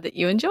very glad that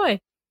you enjoy.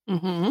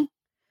 Mm-hmm.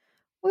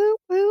 Woo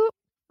woo.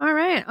 All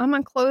right, I'm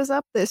going to close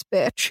up this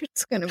bitch.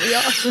 It's going to be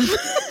awesome.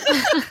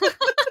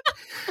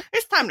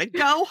 It's time to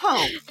go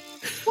home.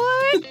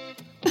 What?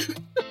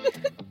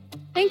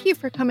 Thank you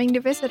for coming to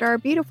visit our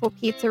beautiful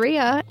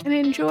pizzeria and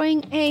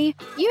enjoying a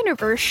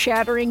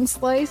universe-shattering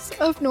slice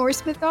of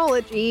Norse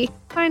mythology.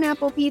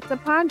 Pineapple Pizza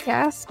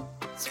Podcast.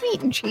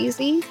 Sweet and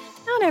cheesy.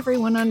 Not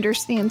everyone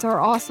understands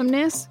our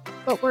awesomeness,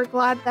 but we're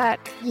glad that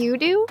you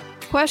do? ?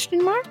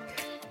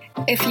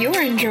 If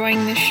you're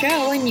enjoying the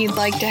show and you'd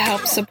like to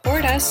help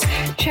support us,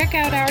 check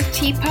out our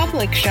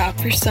TeePublic shop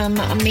for some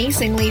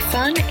amazingly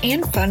fun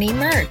and funny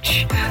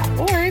merch.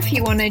 Or if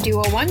you want to do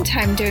a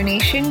one-time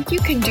donation, you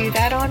can do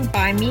that on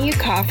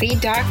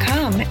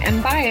buymeacoffee.com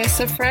and buy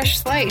us a fresh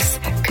slice,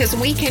 because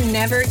we can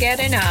never get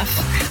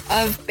enough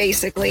of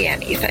basically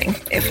anything,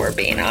 if we're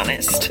being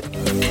honest.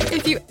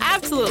 If you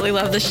absolutely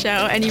love the show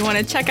and you want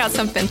to check out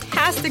some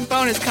fantastic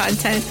bonus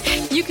content,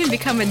 you can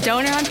become a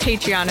donor on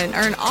Patreon and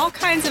earn all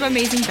kinds of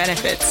amazing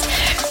benefits.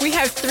 We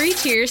have 3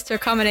 tiers to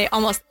accommodate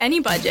almost any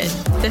budget.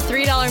 The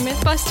 $3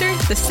 Mythbuster,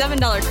 the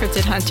 $7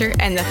 Cryptid Hunter,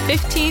 and the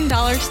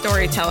 $15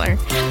 Storyteller.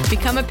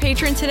 Become a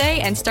patron today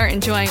and start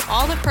enjoying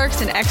all the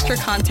perks and extra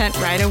content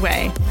right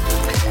away.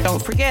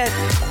 Don't forget,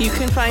 you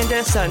can find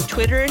us on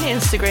Twitter and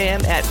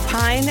Instagram at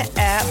Pine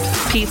App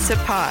Pizza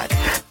Pod.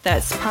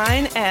 That's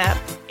Pine App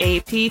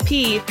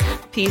APP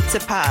Pizza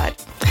Pod.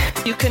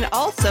 You can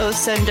also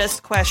send us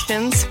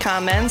questions,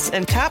 comments,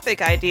 and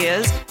topic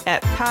ideas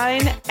at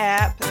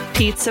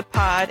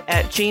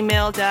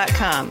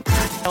pineappizzapod@gmail.com.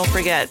 Don't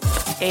forget,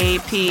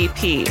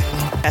 APP.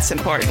 That's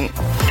important.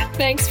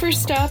 Thanks for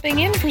stopping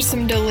in for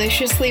some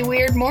deliciously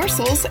weird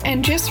morsels,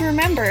 and just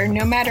remember,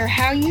 no matter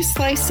how you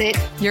slice it,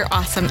 You're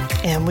awesome.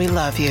 And we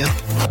love you.